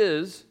who he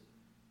is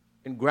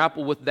and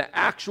grapple with the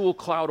actual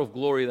cloud of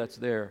glory that's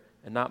there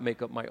and not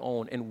make up my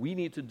own. And we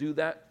need to do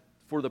that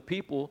for the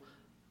people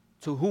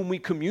to whom we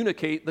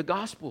communicate the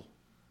gospel.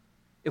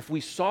 If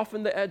we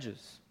soften the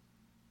edges,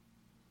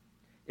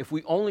 if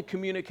we only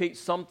communicate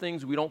some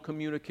things, we don't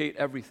communicate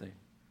everything.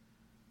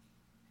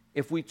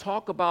 If we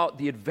talk about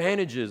the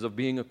advantages of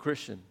being a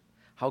Christian,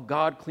 how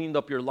God cleaned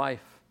up your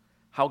life,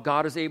 how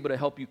God is able to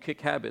help you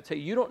kick habits. Hey,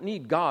 you don't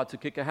need God to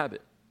kick a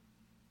habit.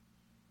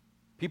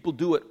 People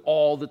do it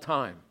all the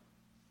time.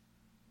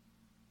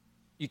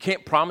 You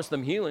can't promise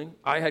them healing.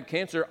 I had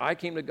cancer. I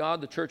came to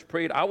God. The church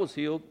prayed. I was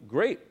healed.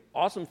 Great.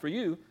 Awesome for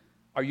you.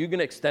 Are you going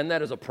to extend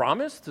that as a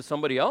promise to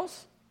somebody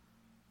else?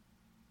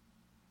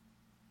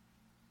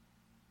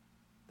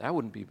 That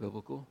wouldn't be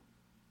biblical.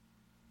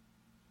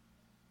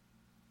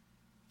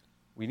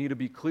 We need to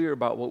be clear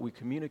about what we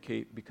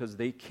communicate because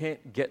they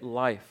can't get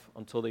life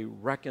until they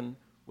reckon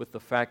with the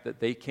fact that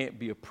they can't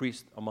be a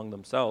priest among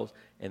themselves,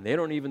 and they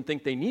don't even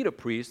think they need a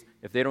priest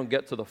if they don't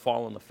get to the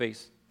fall on the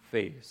face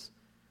phase.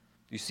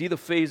 You see the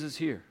phases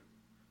here.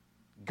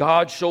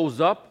 God shows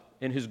up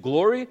in his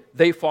glory,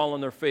 they fall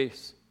on their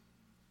face.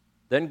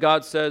 Then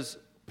God says,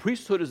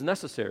 priesthood is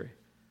necessary,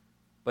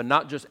 but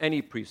not just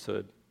any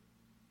priesthood.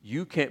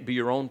 You can't be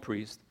your own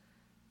priest.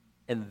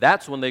 And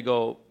that's when they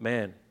go,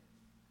 man,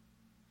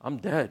 I'm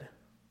dead.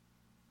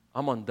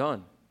 I'm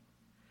undone.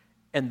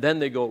 And then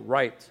they go,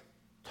 right,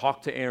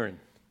 talk to Aaron.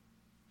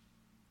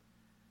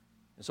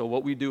 And so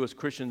what we do as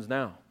Christians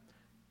now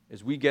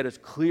is we get as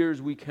clear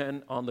as we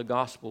can on the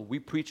gospel. We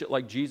preach it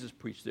like Jesus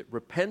preached it.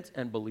 Repent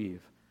and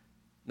believe.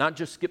 Not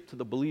just skip to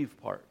the believe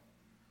part.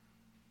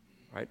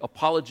 Right?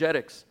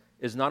 Apologetics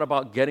is not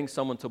about getting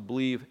someone to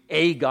believe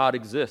a God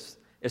exists.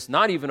 It's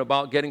not even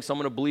about getting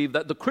someone to believe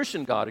that the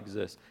Christian God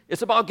exists.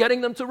 It's about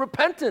getting them to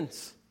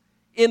repentance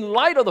in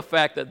light of the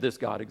fact that this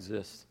God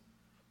exists.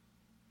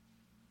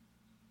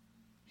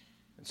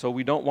 And so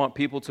we don't want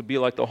people to be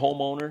like the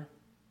homeowner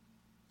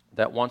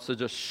that wants to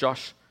just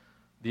shush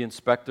the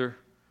inspector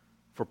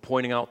for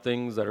pointing out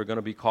things that are going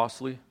to be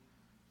costly.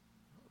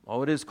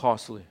 Oh, it is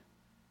costly.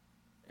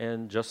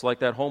 And just like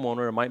that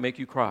homeowner, it might make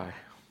you cry.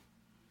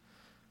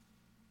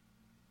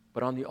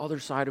 But on the other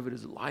side of it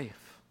is life.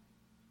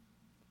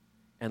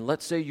 And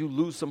let's say you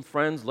lose some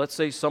friends. Let's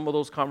say some of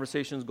those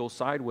conversations go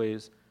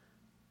sideways.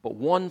 But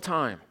one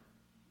time,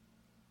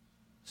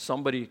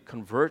 somebody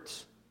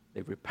converts,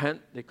 they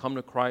repent, they come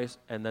to Christ,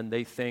 and then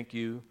they thank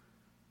you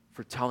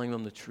for telling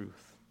them the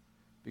truth.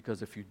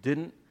 Because if you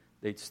didn't,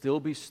 they'd still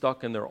be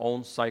stuck in their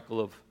own cycle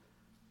of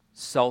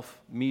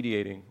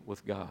self-mediating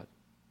with God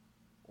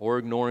or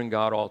ignoring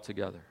God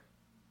altogether.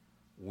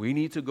 We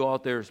need to go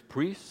out there as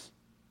priests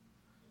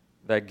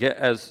that get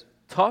as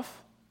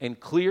tough and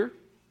clear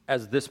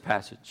as this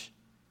passage.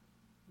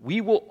 We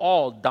will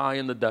all die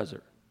in the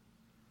desert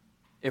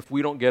if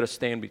we don't get a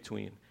stand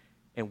between.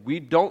 And we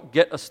don't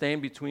get a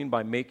stand between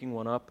by making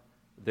one up.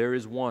 There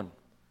is one.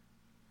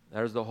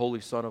 That is the Holy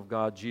Son of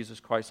God, Jesus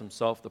Christ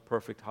himself, the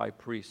perfect high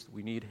priest.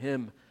 We need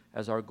him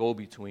as our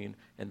go-between.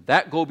 And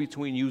that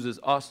go-between uses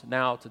us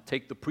now to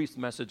take the priest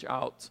message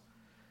out.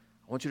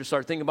 I want you to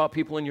start thinking about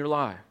people in your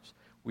lives.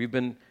 We've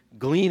been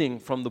gleaning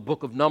from the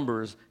book of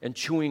Numbers and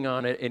chewing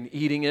on it and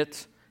eating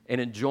it and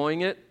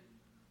enjoying it.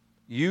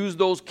 Use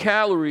those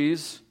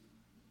calories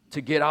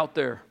to get out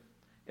there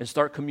and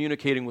start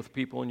communicating with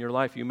people in your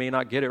life. You may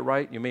not get it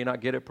right. You may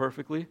not get it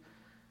perfectly.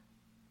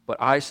 But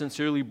I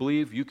sincerely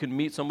believe you can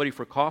meet somebody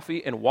for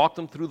coffee and walk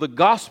them through the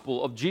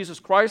gospel of Jesus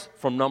Christ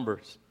from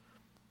Numbers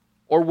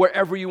or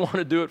wherever you want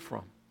to do it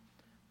from.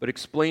 But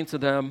explain to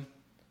them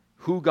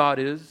who God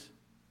is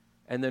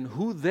and then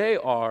who they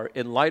are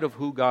in light of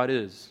who God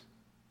is.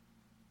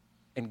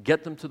 And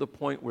get them to the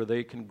point where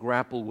they can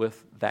grapple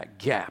with that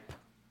gap.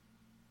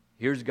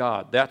 Here's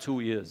God. That's who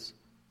He is.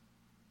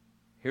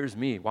 Here's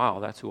me. Wow,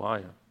 that's who I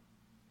am.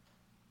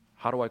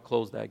 How do I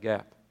close that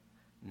gap?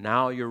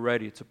 Now you're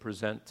ready to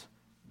present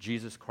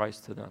Jesus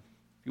Christ to them.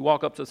 If you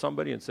walk up to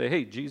somebody and say,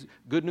 hey, Jesus,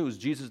 good news,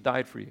 Jesus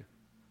died for you.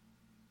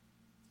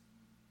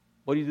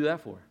 What do you do that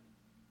for?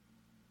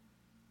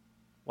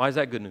 Why is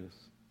that good news?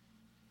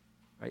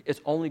 Right?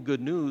 It's only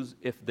good news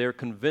if they're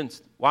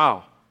convinced,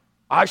 wow,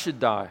 I should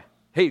die.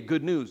 Hey,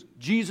 good news.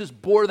 Jesus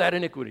bore that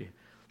iniquity.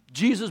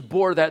 Jesus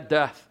bore that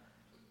death.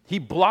 He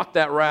blocked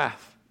that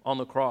wrath on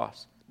the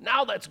cross.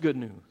 Now that's good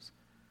news.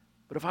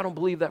 But if I don't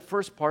believe that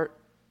first part,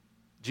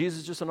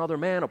 Jesus is just another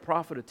man, a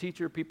prophet, a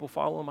teacher, people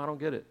follow him, I don't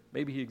get it.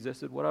 Maybe he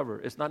existed, whatever.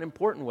 It's not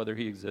important whether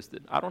he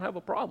existed. I don't have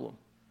a problem.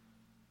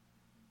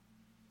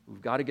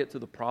 We've got to get to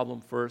the problem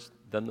first,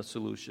 then the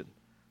solution.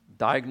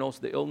 Diagnose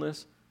the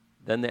illness,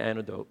 then the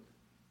antidote.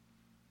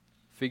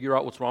 Figure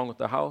out what's wrong with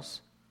the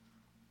house,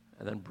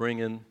 and then bring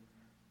in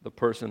the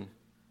person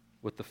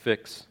with the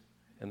fix,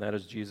 and that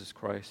is Jesus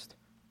Christ.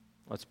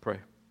 Let's pray.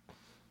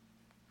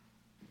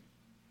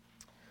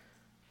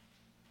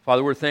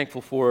 Father, we're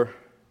thankful for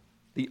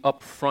the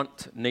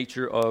upfront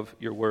nature of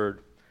your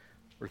word.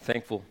 We're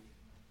thankful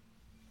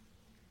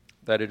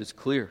that it is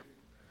clear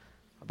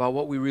about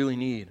what we really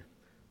need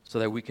so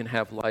that we can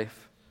have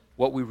life,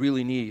 what we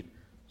really need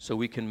so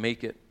we can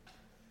make it.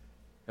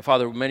 And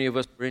Father, many of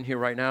us are in here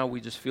right now, we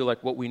just feel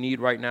like what we need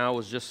right now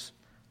is just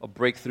a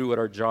breakthrough at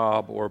our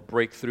job, or a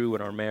breakthrough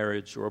in our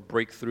marriage, or a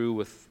breakthrough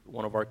with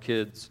one of our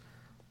kids,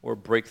 or a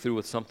breakthrough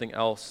with something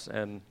else.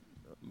 And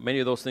many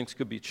of those things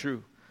could be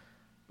true,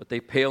 but they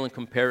pale in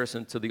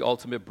comparison to the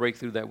ultimate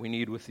breakthrough that we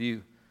need with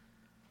you,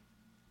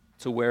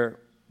 to where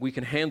we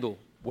can handle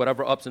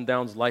whatever ups and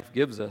downs life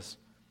gives us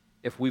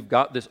if we've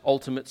got this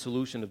ultimate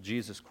solution of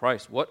Jesus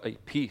Christ. What a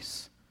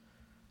peace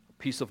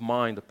of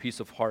mind, a peace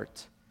of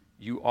heart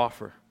you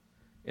offer,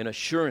 an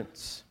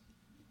assurance.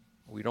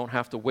 We don't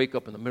have to wake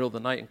up in the middle of the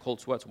night in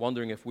cold sweats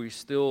wondering if we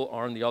still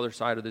are on the other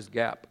side of this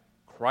gap.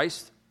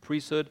 Christ's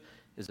priesthood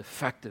is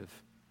effective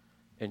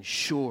and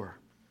sure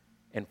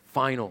and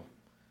final.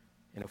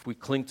 And if we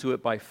cling to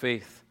it by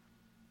faith,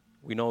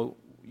 we know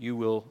you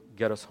will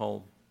get us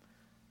home.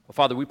 Well,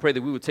 Father, we pray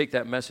that we would take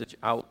that message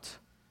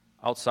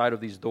outside of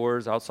these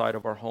doors, outside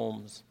of our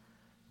homes,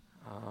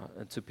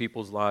 and to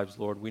people's lives,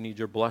 Lord. We need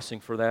your blessing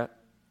for that.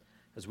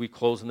 As we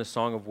close in this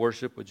song of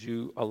worship, would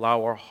you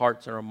allow our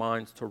hearts and our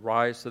minds to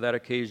rise to that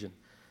occasion,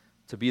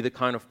 to be the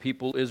kind of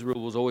people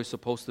Israel was always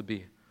supposed to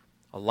be,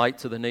 a light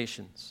to the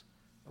nations,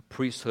 a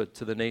priesthood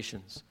to the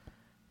nations,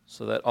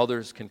 so that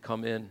others can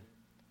come in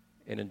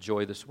and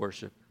enjoy this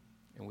worship.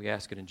 And we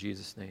ask it in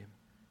Jesus' name.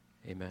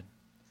 Amen.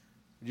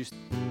 Would you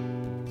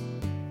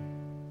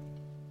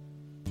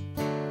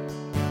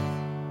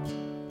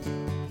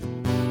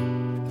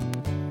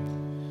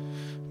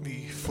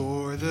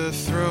Before the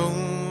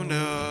throne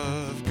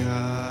of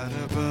God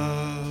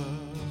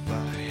above,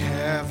 I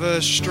have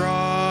a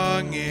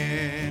strong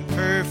and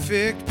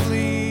perfect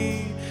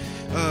plea,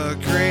 a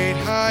great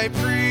high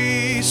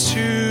priest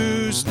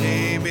whose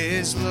name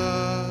is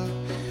love,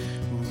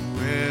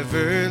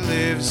 whoever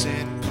lives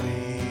and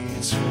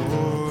pleads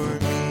for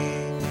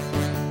me.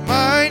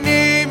 My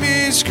name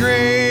is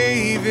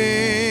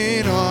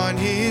graven on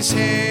his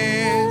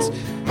hands,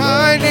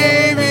 my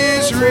name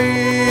is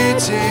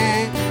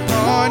written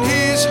on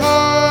his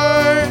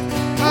heart.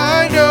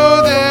 I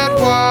know that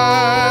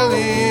while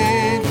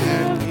in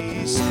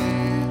heavenly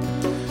stand,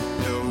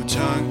 no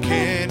tongue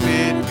can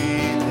bid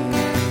me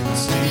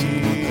thence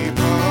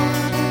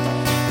depart.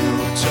 No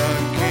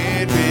tongue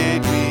can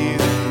bid me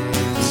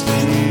thence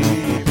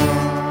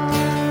depart.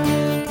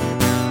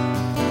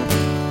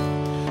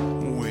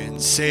 When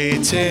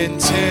Satan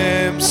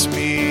tempts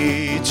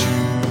me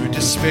to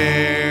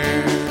despair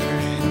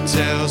and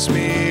tells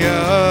me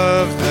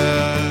of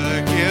the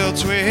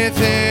guilt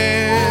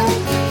within,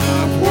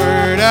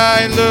 upward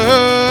I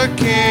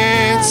look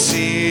and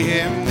see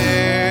him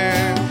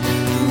there,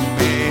 who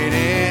made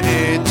an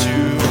end to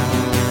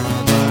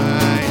all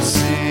my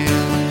sin.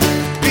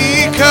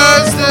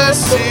 Because the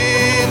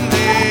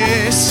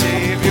sinless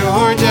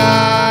Savior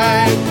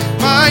died,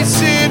 my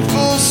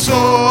sinful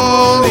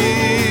soul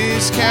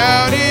is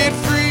counted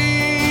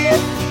free,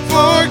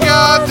 for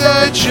God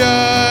the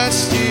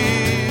just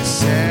is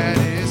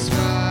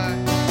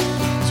satisfied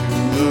to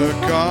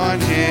look on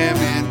him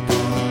and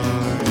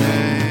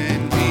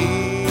pardon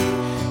me.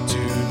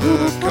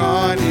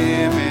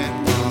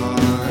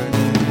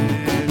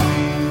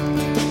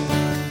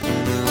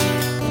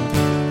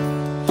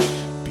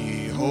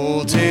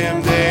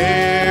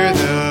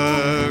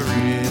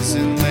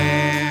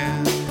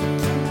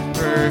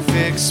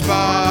 perfect,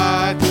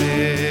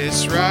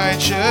 spotless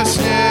righteousness,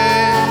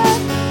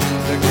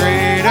 the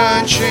great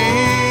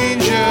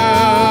unchangeable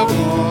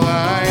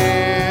I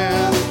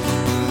am,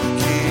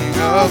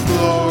 King of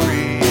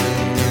glory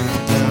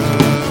and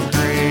of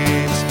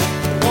grace.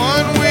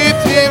 One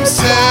with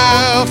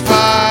himself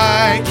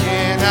I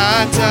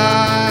cannot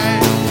die.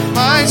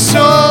 My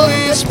soul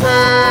is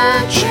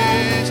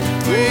purchased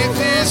with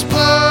his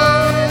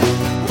blood.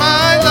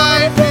 My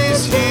life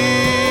is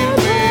hid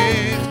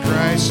with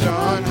Christ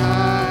on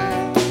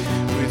high,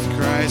 with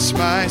Christ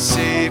my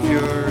Savior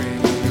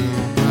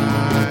and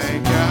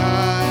my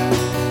God,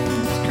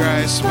 with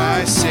Christ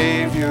my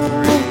Savior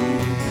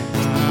and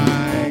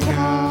my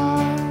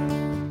God.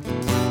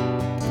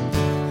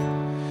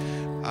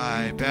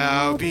 I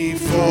bow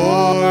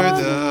before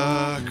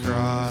the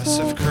cross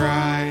of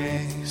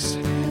Christ,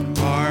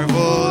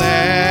 marvel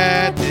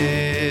at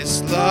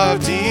this love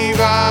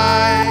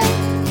divine.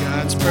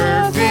 God's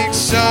perfect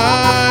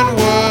Son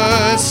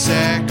was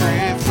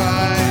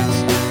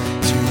sacrificed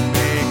to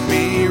make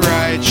me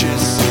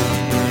righteous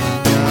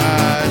in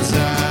God's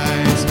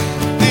eyes.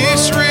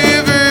 This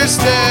river's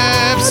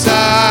depths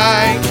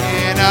I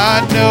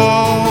cannot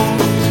know,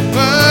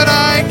 but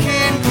I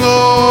can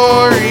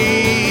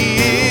glory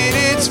in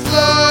its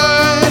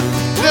flood.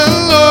 The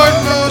Lord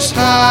Most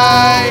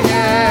High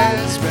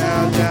has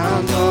bowed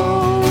down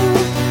low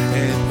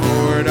and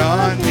poured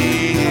on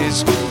me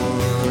his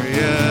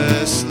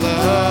glorious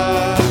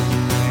love,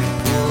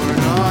 and poured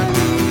on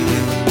me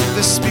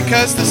this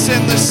because the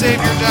sinless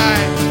Savior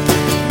died.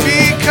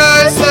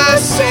 Because the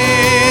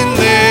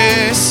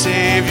sinless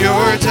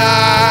Savior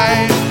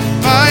died,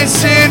 my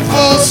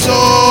sinful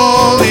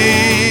soul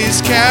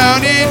is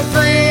counted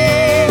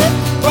free.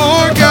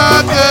 For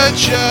God the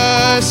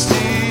just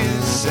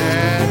is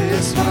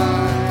satisfied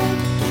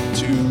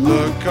to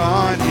look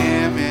on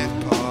him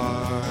and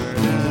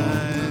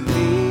pardon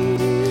me,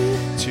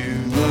 to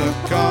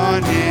look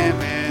on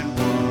him and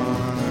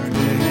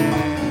pardon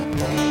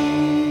me.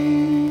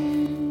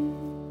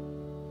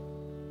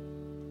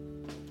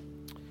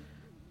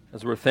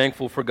 As we're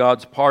thankful for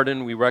God's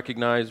pardon, we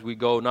recognize we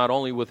go not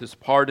only with his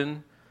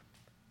pardon,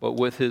 but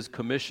with his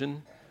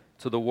commission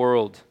to the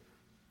world.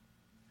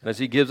 And as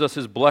he gives us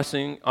his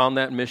blessing on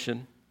that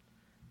mission,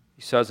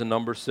 he says in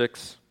number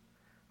 6,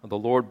 the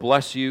Lord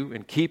bless you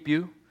and keep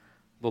you.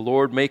 The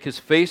Lord make his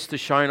face to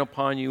shine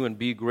upon you and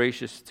be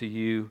gracious to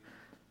you.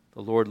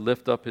 The Lord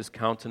lift up his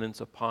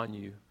countenance upon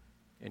you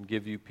and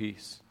give you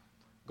peace.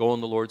 Go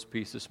in the Lord's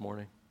peace this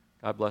morning.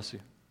 God bless you.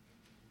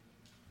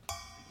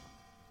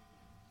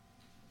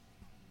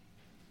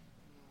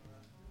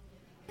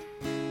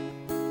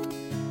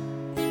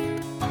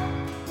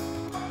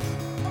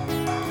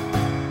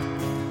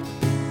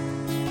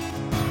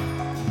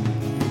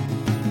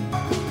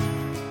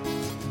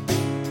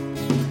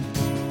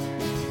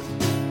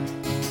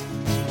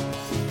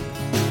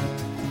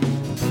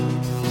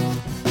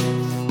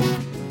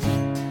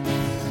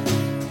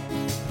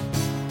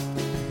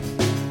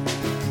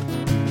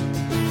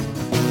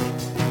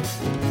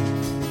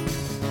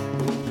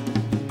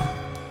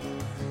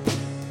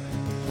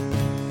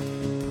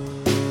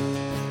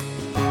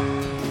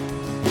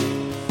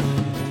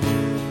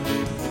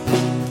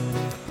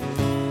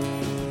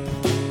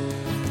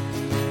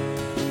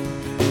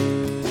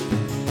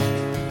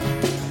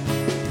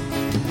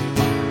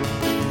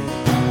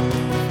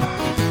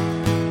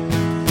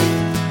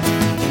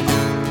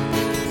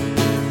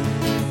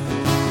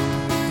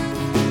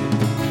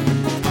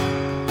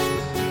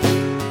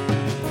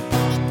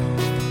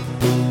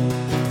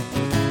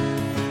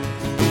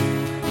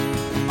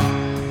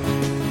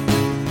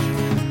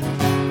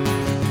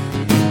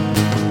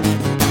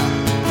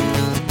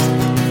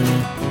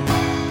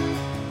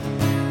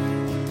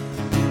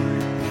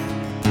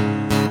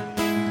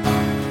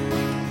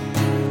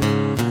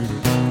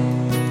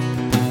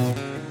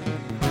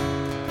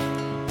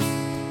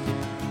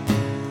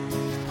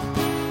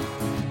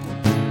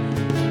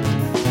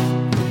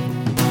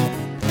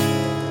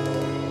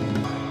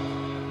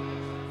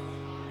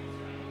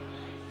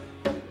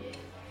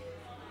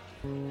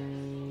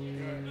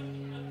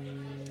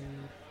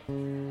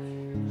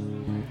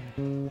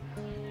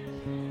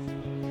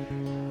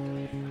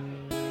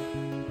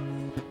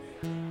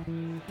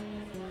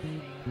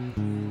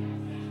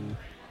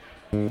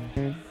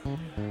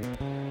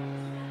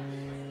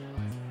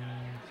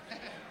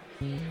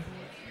 We can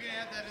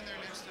add that in there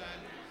next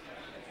time.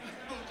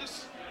 We'll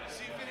just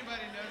see if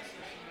anybody notices.